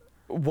on.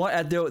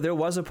 There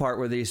was a part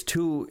where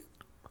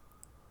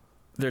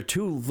they're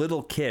 2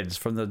 little kids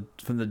from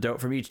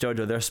each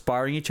dojo. They're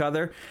sparring each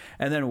other,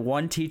 and then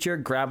one teacher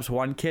grabs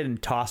one kid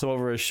and tosses him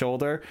over his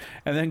shoulder,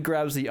 and then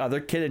grabs the other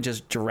kid and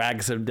just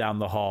drags him down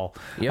the hall.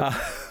 Yep.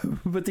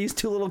 But these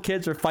 2 little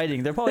kids are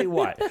fighting. They're probably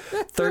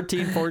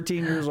 13,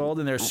 14 years old,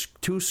 and they're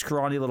 2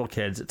 scrawny little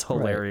kids. It's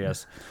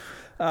hilarious.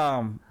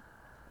 Right.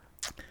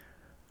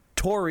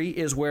 Tori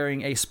is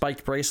wearing a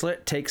spiked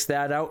bracelet, takes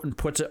that out and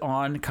puts it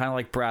on, kind of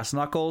like brass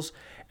knuckles,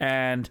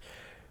 and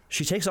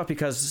she takes off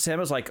because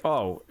Sam is like,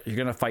 oh, you're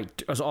going to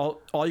fight.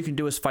 All you can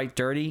do is fight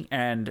dirty.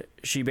 And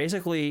she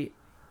basically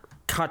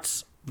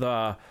cuts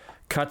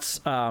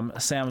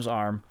Sam's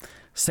arm.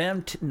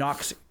 Sam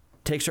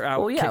takes her out.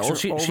 Well, yeah. Well,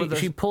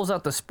 she pulls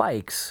out the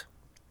spikes.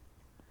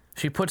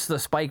 She puts the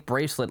spike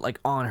bracelet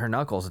like on her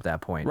knuckles at that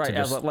point. Right,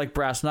 like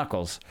brass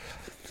knuckles.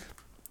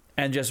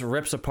 And just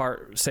rips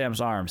apart Sam's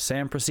arm.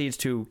 Sam proceeds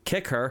to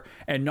kick her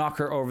and knock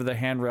her over the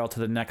handrail to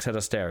the next set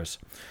of stairs.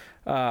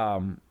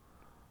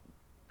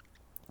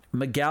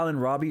 Miguel and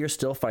Robbie are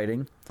still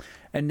fighting,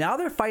 and now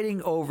they're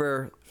fighting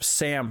over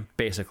Sam,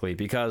 basically,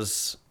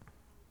 because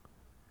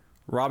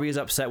Robbie is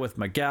upset with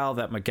Miguel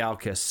that Miguel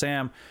kissed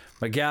Sam.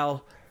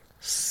 Miguel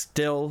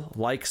still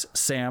likes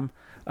Sam,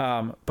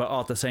 but all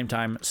at the same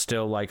time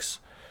still likes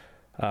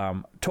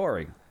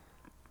Tori.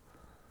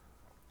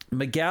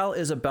 Miguel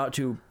is about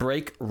to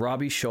break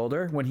Robbie's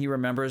shoulder when he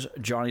remembers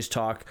Johnny's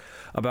talk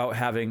about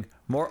having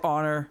more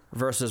honor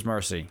versus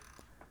mercy.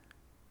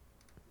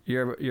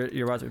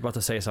 You're about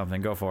to say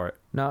something. Go for it.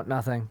 No,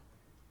 nothing.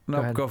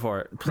 No, go for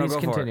it. Please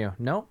continue.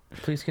 No,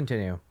 please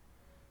continue.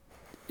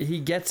 He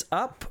gets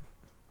up,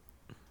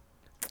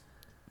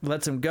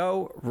 lets him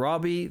go.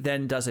 Robbie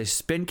then does a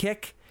spin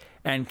kick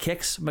and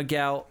kicks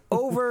Miguel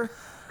over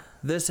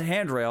this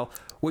handrail,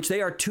 which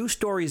they are 2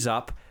 stories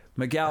up.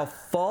 Miguel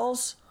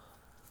falls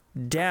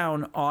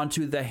down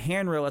onto the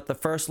handrail at the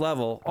first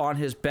level on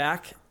his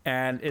back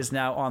and is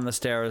now on the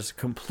stairs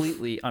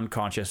completely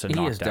unconscious and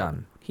knocked out.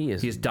 He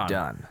is done. He's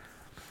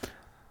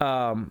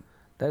done.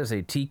 That is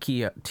a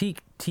TKO.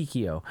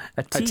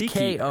 A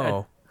tiki.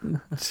 TKO.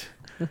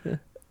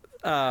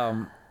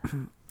 An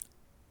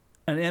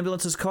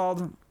ambulance is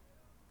called.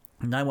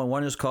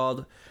 911 is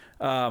called.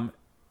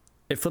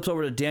 It flips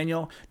over to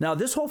Daniel. Now,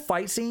 this whole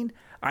fight scene,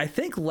 I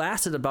think,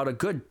 lasted about a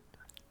good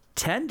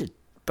 10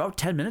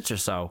 minutes or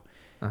so.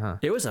 Uh-huh.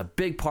 It was a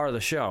big part of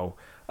the show.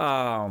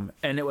 And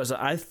it was,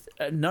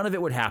 none of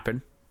it would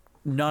happen.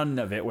 None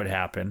of it would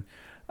happen.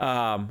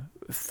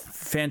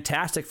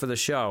 Fantastic for the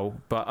show,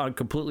 but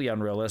completely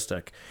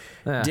unrealistic.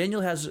 Yeah.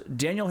 Daniel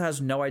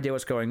has no idea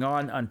what's going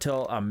on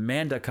until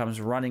Amanda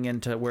comes running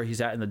into where he's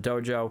at in the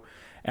dojo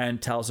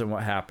and tells him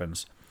what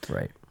happens.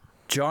 Right.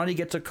 Johnny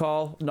gets a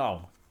call.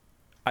 No,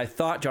 I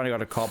thought Johnny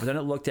got a call, but then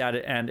it looked at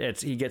it and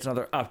he gets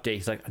another update.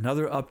 He's like,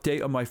 another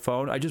update on my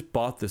phone? I just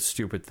bought this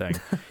stupid thing.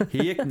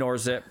 He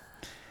ignores it.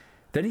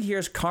 Then he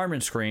hears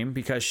Carmen scream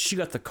because she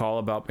got the call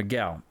about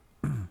Miguel.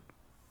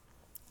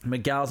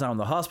 Miguel's now in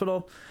the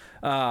hospital.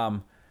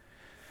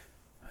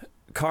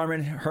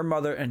 Carmen, her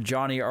mother, and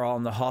Johnny are all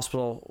in the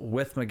hospital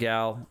with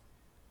Miguel.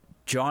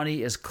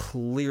 Johnny is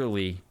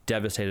clearly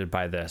devastated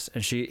by this,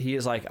 and he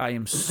is like, I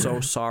am so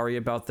sorry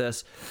about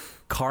this.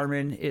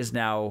 Carmen is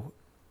now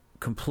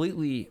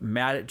completely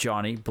mad at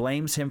Johnny,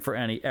 blames him for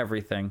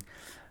everything,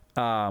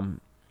 and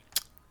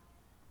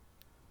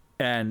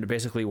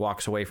basically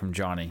walks away from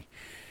Johnny.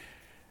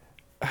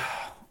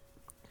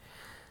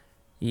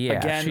 Yeah,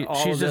 again, all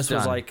she's of this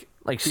just was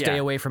done. Stay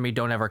yeah. away from me.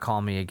 Don't ever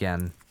call me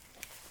again.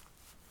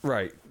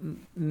 Right.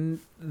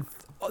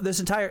 This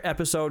entire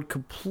episode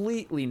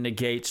completely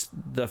negates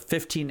the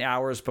 15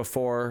 hours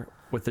before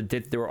with the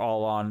date they were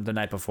all on the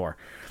night before.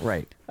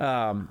 Right.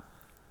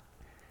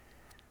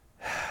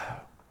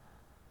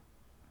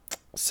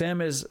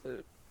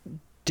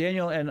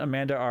 Daniel and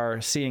Amanda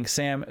are seeing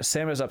Sam.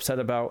 Sam is upset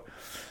about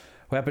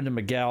what happened to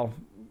Miguel.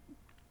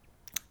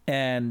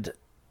 And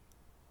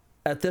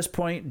at this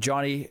point,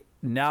 Johnny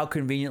now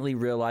conveniently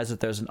realizes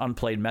that there's an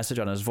unplayed message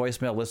on his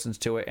voicemail, listens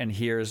to it, and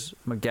hears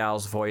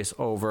Miguel's voice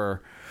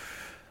over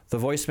the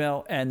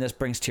voicemail, and this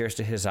brings tears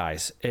to his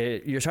eyes.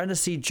 You're trying to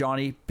see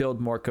Johnny build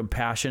more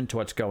compassion to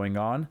what's going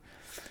on.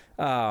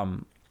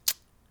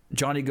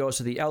 Johnny goes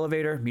to the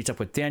elevator, meets up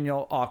with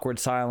Daniel, awkward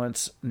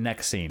silence,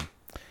 next scene.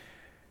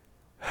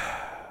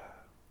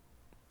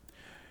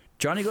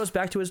 Johnny goes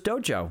back to his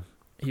dojo.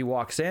 He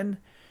walks in.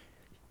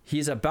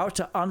 He's about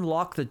to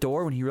unlock the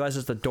door when he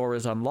realizes the door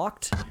is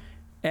unlocked,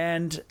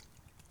 and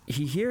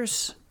he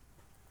hears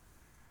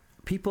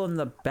people in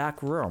the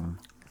back room,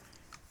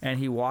 and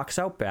he walks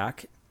out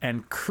back,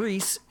 and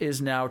Kreese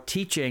is now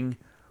teaching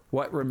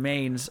what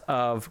remains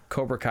of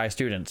Cobra Kai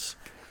students.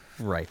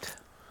 Right.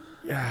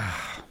 Yeah.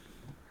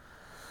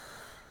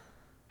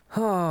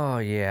 Oh,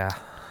 yeah.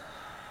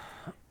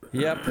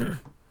 Yep.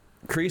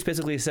 Kreese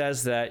basically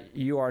says that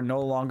you are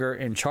no longer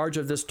in charge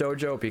of this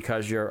dojo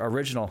because your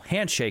original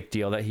handshake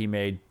deal that he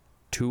made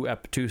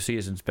two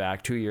seasons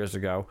back, 2 years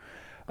ago,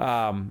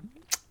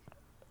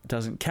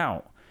 doesn't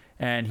count.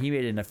 And he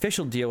made an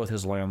official deal with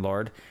his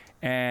landlord,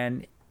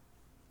 and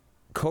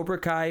Cobra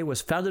Kai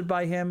was founded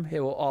by him.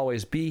 It will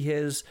always be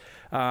his,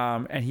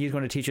 and he's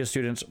going to teach his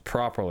students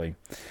properly.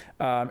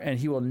 And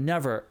he will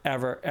never,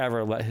 ever,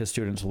 ever let his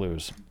students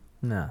lose.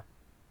 No.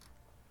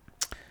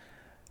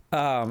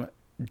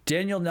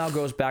 Daniel now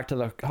goes back to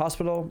the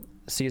hospital,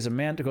 sees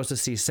Amanda, goes to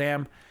see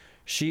Sam.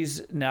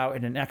 She's now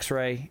in an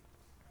x-ray,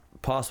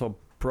 possible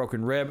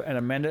broken rib, and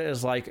Amanda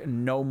is like,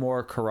 no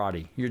more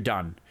karate. You're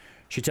done.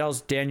 She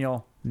tells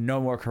Daniel,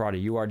 no more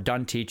karate. You are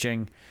done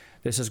teaching.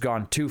 This has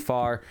gone too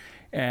far.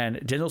 And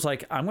Daniel's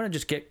like, I'm going to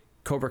just get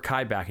Cobra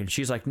Kai back. And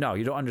she's like, no,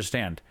 you don't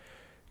understand.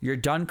 You're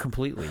done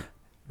completely.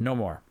 No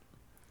more.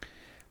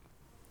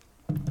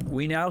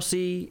 We now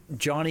see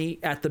Johnny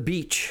at the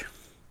beach.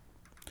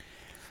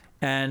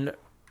 And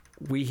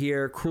we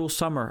hear Cruel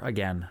Summer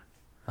again.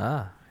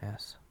 Ah,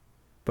 yes.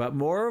 But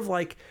more of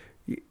like,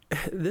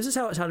 this is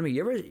how it sounded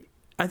to me.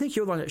 I think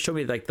you're the one that showed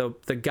me like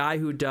the guy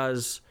who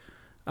does,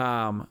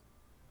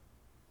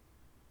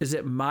 is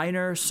it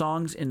minor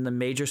songs in the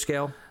major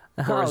scale?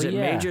 Or is it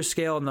major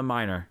scale in the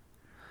minor?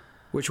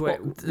 Which way?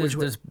 Well,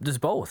 there's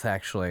both,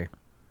 actually.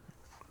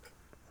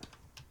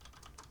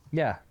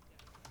 Yeah.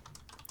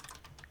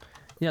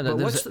 Yeah. But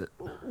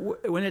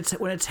when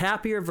it's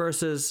happier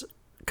versus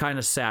kind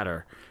of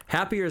sadder?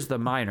 Happier is the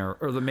minor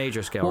or the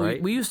major scale,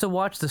 right? We used to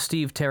watch the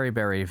Steve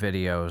Terryberry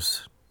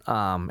videos,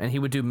 and he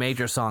would do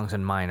major songs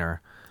in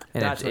minor,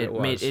 and That's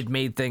what it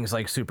made things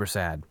like super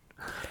sad.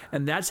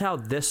 And that's how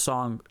this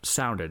song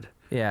sounded.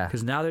 Yeah.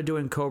 Because now they're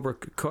doing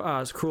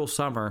Cruel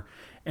Summer,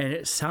 and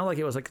it sounded like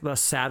it was like the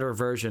sadder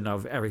version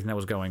of everything that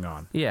was going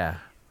on. Yeah.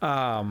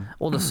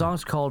 Well, the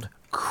song's called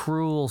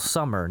Cruel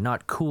Summer,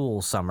 not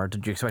Cool Summer.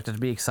 Did you expect it to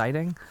be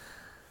exciting?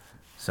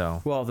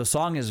 So. Well, the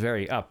song is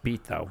very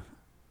upbeat, though.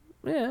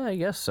 Yeah, I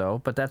guess so.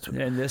 But that's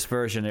in this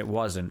version, it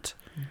wasn't.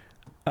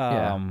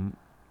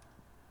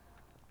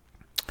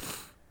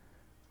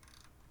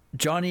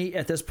 Johnny,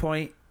 at this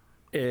point,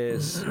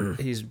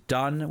 he's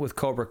done with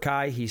Cobra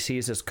Kai. He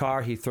sees his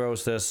car. He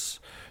throws this,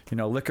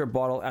 liquor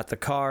bottle at the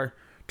car,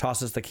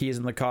 tosses the keys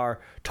in the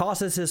car,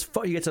 tosses his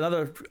phone. He gets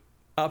another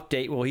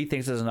update. Well, he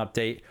thinks there's an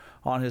update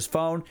on his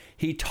phone.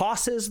 He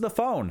tosses the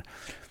phone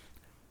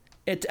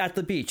at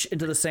the beach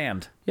into the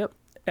sand. Yep.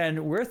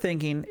 And we're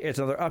thinking it's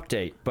another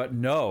update. But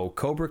no,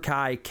 Cobra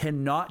Kai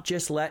cannot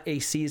just let a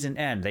season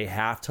end. They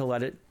have to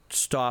let it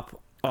stop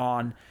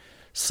on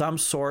some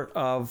sort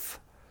of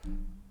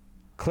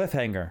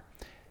cliffhanger.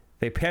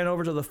 They pan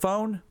over to the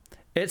phone.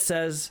 It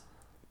says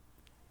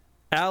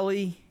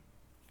Allie,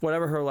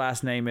 whatever her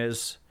last name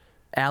is,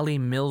 Allie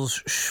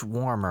Mills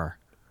Schwarmer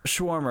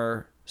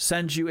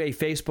sends you a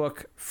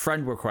Facebook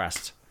friend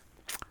request.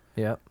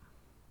 Yep.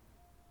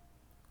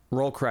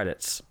 Roll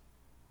credits.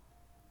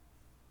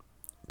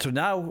 So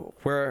now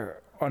we're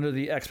under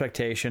the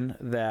expectation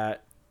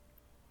that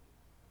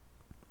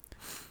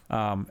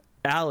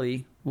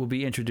Allie will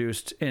be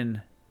introduced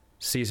in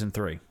season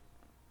 3.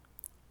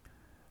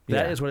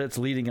 That is what it's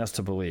leading us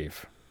to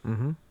believe.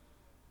 Mm-hmm.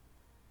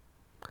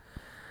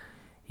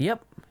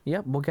 Yep.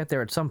 We'll get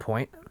there at some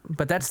point.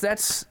 But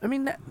that's. I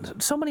mean,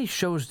 so many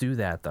shows do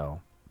that,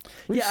 though.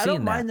 I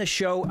don't mind the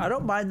show. I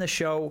don't mind the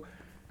show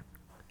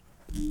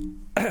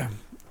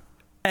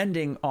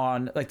ending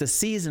on, like, the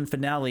season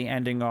finale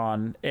ending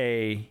on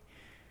a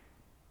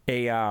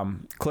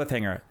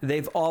cliffhanger.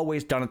 They've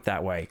always done it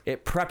that way.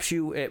 It preps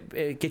you.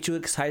 It gets you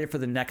excited for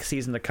the next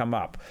season to come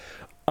up.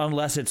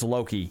 Unless it's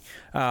Loki.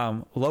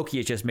 Loki,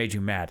 it just made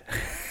you mad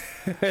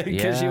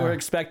because you were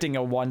expecting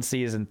a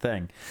 1-season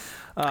thing.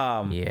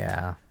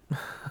 Yeah.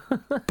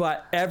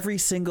 But every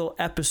single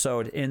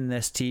episode in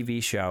this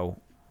TV show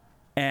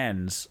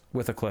ends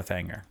with a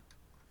cliffhanger.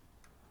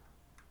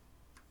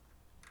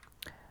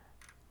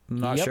 I'm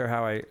not sure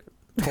how I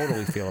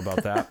totally feel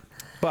about that.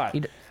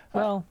 But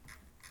well,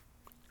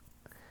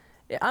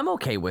 I'm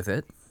okay with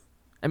it.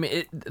 I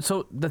mean,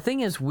 so the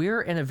thing is,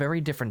 we're in a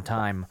very different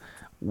time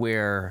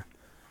where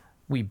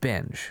we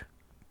binge.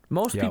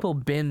 Most people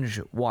binge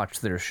watch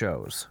their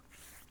shows,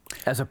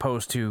 as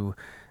opposed to,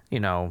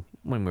 when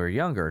we were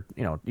younger,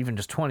 even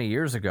just 20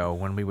 years ago,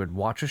 when we would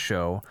watch a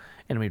show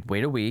and we'd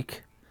wait a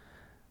week,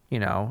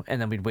 and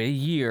then we'd wait a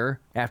year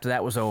after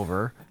that was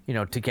over,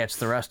 to catch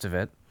the rest of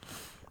it.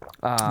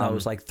 No, it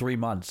was like 3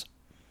 months.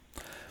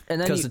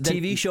 Because the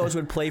TV shows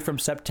would play from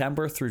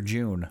September through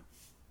June,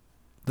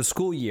 the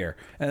school year.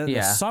 And then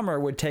the summer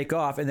would take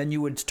off, and then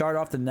you would start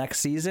off the next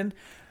season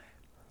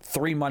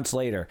 3 months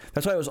later.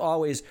 That's why it was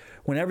always,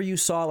 whenever you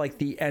saw like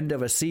the end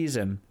of a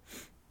season,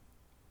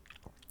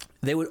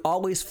 they would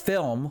always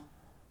film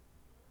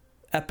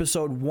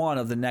episode 1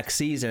 of the next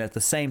season at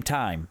the same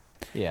time.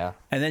 Yeah.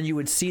 And then you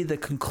would see the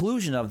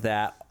conclusion of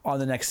that on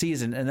the next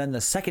season, and then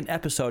the second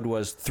episode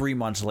was 3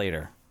 months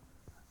later.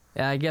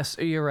 Yeah, I guess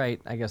you're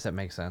right. I guess that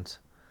makes sense.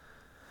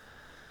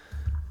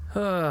 Things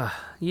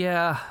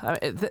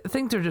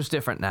are just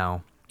different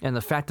now. And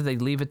the fact that they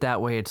leave it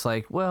that way, it's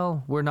like,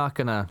 well, we're not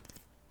going to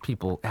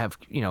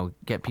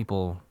get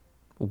people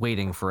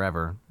waiting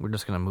forever. We're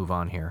just going to move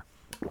on here.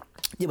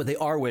 Yeah, but they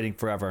are waiting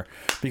forever.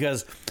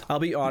 Because, I'll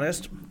be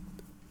honest,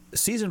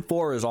 season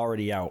 4 is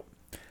already out.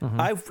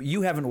 Mm-hmm.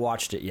 You haven't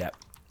watched it yet.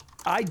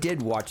 I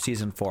did watch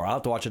season 4. I'll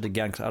have to watch it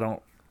again because I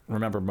don't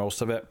remember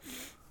most of it.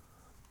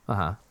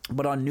 Uh-huh.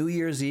 But on New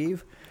Year's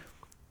Eve,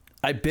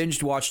 I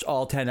binged watched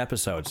all 10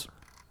 episodes.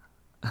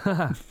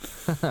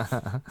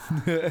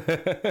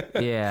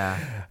 Yeah.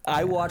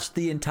 I watched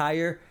the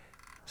entire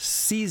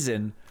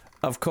season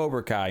of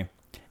Cobra Kai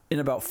in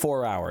about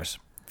 4 hours,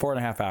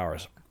 4.5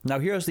 hours. Now,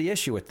 here's the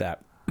issue with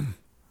that.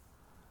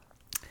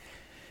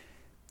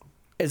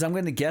 Is I'm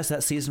going to guess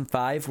that season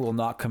 5 will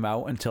not come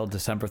out until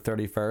December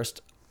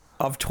 31st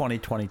of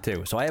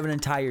 2022. So I have an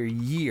entire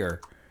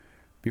year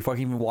before I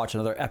can even watch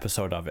another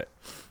episode of it.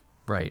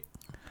 Right.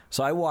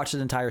 So I watched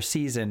an entire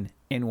season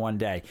in one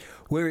day.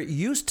 Where it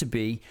used to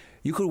be,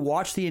 you could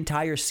watch the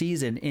entire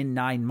season in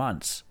 9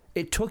 months.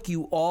 It took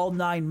you all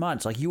 9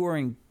 months. Like, you were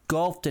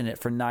engulfed in it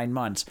for 9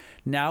 months.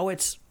 Now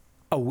it's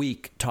a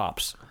week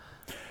tops.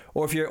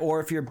 Or if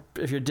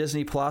you're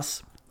Disney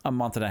Plus, a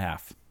month and a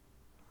half.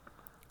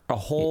 A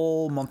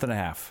whole month and a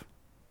half.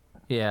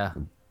 Yeah.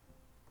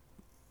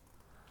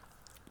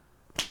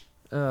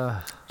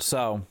 But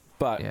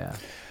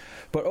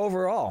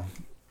overall,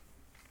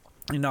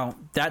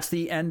 that's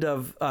the end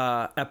of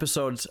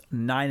episodes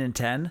 9 and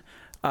 10.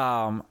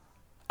 I'll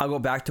go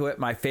back to it.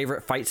 My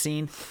favorite fight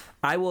scene.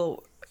 One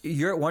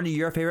of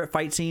your favorite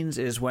fight scenes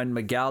is when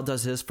Miguel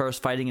does his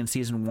first fighting in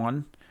season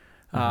 1.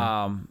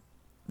 Mm-hmm.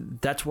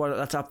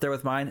 That's up there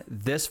with mine.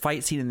 This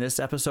fight scene in this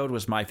episode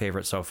was my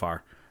favorite so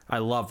far. I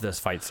love this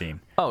fight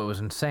scene. Oh, it was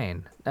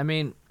insane. I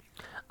mean,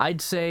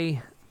 I'd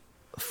say,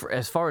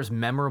 as far as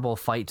memorable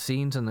fight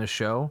scenes in the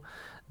show,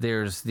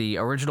 there's the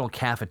original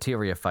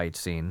cafeteria fight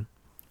scene,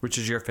 which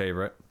is your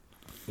favorite.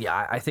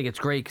 Yeah, I think it's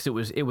great because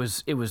it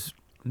was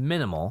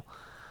minimal.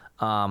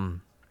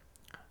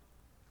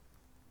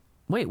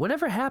 Wait,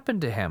 whatever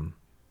happened to him?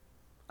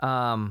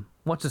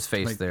 What's his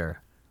face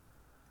there?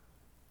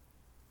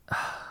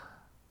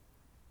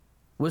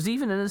 Was he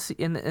even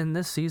in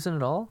this season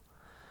at all?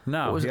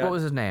 No. What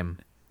was his name?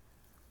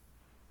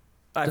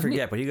 I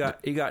forget, but he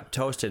got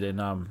toasted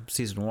in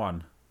season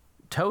 1.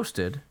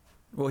 Toasted?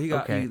 Well,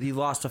 he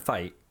lost a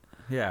fight.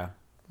 Yeah.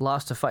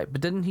 lost a fight,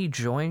 but didn't he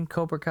join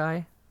Cobra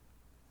Kai?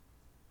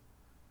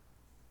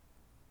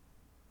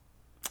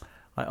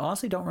 I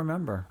honestly don't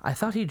remember. I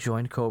thought he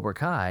joined Cobra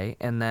Kai,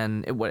 and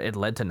then it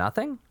led to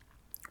nothing?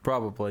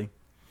 Probably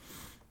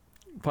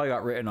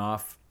got written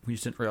off. We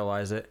just didn't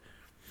realize it.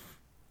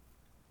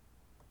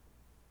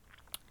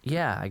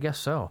 Yeah, I guess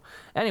so.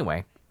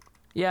 Anyway,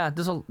 yeah,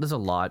 there's a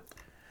lot.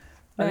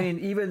 I mean,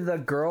 even the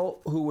girl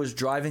who was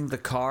driving the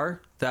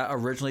car that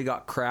originally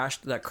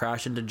crashed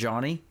into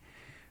Johnny,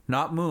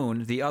 not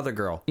Moon, the other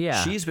girl.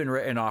 Yeah. She's been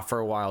written off for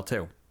a while,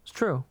 too. It's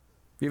true.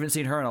 You haven't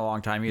seen her in a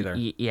long time either.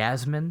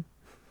 Yasmin?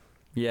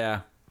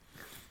 Yeah.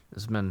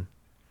 Yasmin.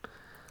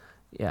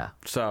 Yeah.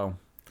 So,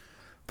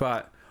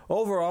 but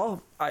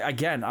overall,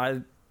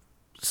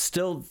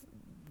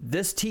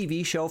 this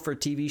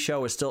TV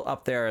show is still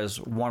up there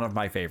as one of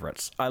my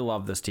favorites. I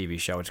love this TV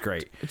show. It's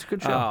great. It's a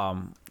good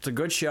show. It's a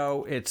good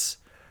show. It's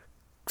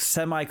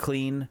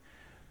semi-clean,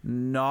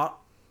 not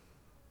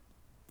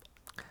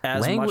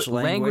as much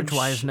language.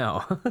 Language-wise,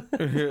 no.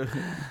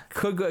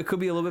 Could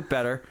be a little bit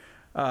better.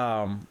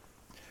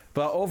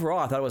 But overall,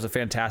 I thought it was a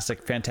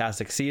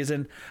fantastic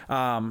season.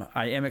 I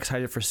am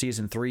excited for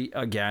season 3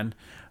 again.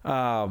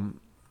 But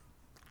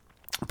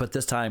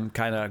this time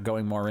kind of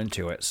going more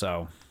into it,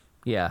 so...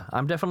 Yeah,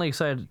 I'm definitely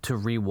excited to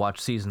rewatch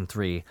season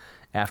 3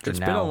 after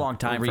It's now been a long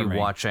time for me.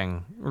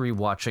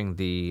 rewatching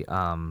the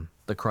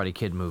Karate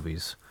Kid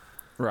movies.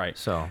 Right.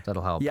 So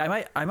that'll help.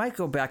 Yeah, I might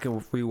go back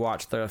and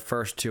rewatch the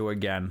first 2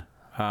 again,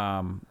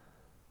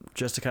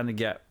 just to kind of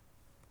get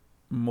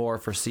more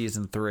for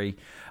season 3.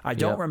 I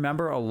don't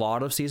remember a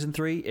lot of season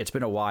 3. It's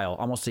been a while,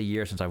 almost a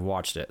year since I've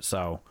watched it,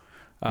 so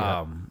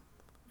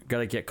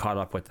gotta get caught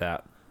up with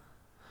that.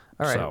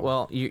 All right. So.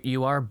 Well,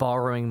 you are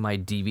borrowing my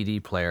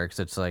DVD player because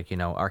it's like,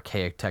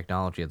 archaic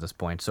technology at this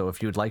point. So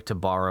if you'd like to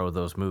borrow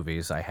those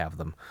movies, I have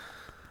them.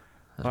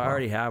 I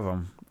already have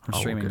them. I'm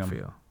streaming good them. for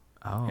you.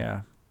 Oh,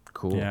 Yeah.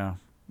 cool.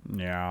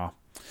 Yeah.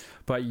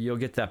 But you'll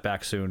get that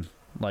back soon,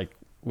 like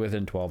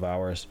within 12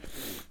 hours.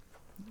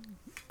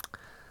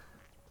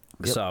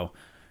 Yep. So,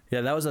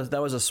 yeah, that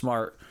was a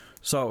smart.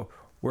 So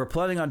we're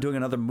planning on doing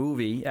another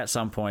movie at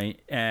some point,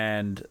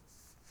 and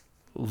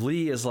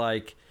Lee is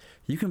like,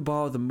 you can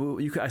borrow the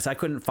movie. I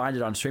couldn't find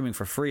it on streaming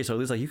for free, so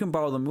Lee's like, you can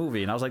borrow the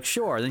movie, and I was like,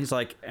 sure. And then he's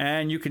like,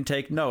 and you can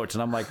take notes,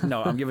 and I'm like,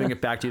 no, I'm giving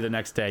it back to you the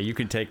next day. You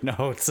can take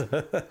notes.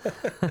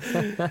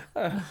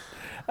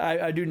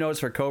 I do notes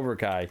for Cobra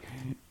Kai,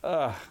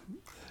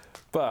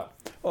 but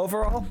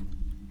overall,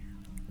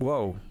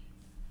 whoa.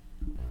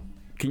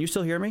 Can you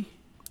still hear me?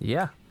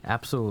 Yeah,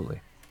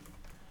 absolutely.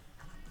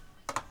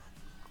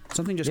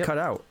 Something just cut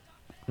out.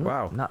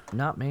 Wow.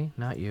 Not me,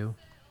 not you.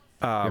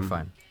 You're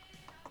fine.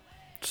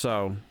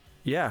 So,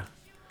 yeah.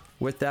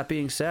 With that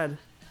being said,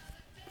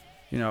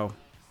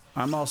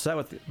 I'm all set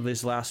with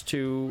these last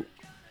 2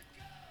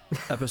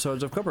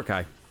 episodes of Cobra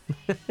Kai.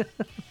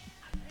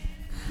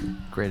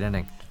 Great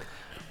ending.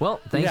 Well,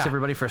 thanks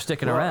everybody for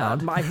sticking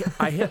around.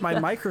 I hit my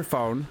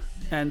microphone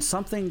and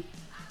something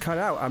cut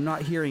out. I'm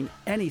not hearing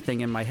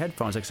anything in my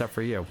headphones except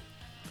for you.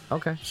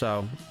 Okay.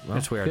 So,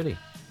 it's weird. Goody.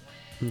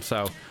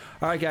 So,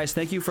 all right, guys.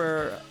 Thank you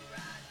for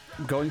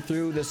going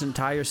through this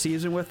entire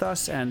season with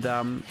us, and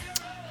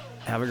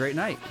have a great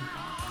night.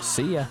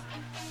 See ya.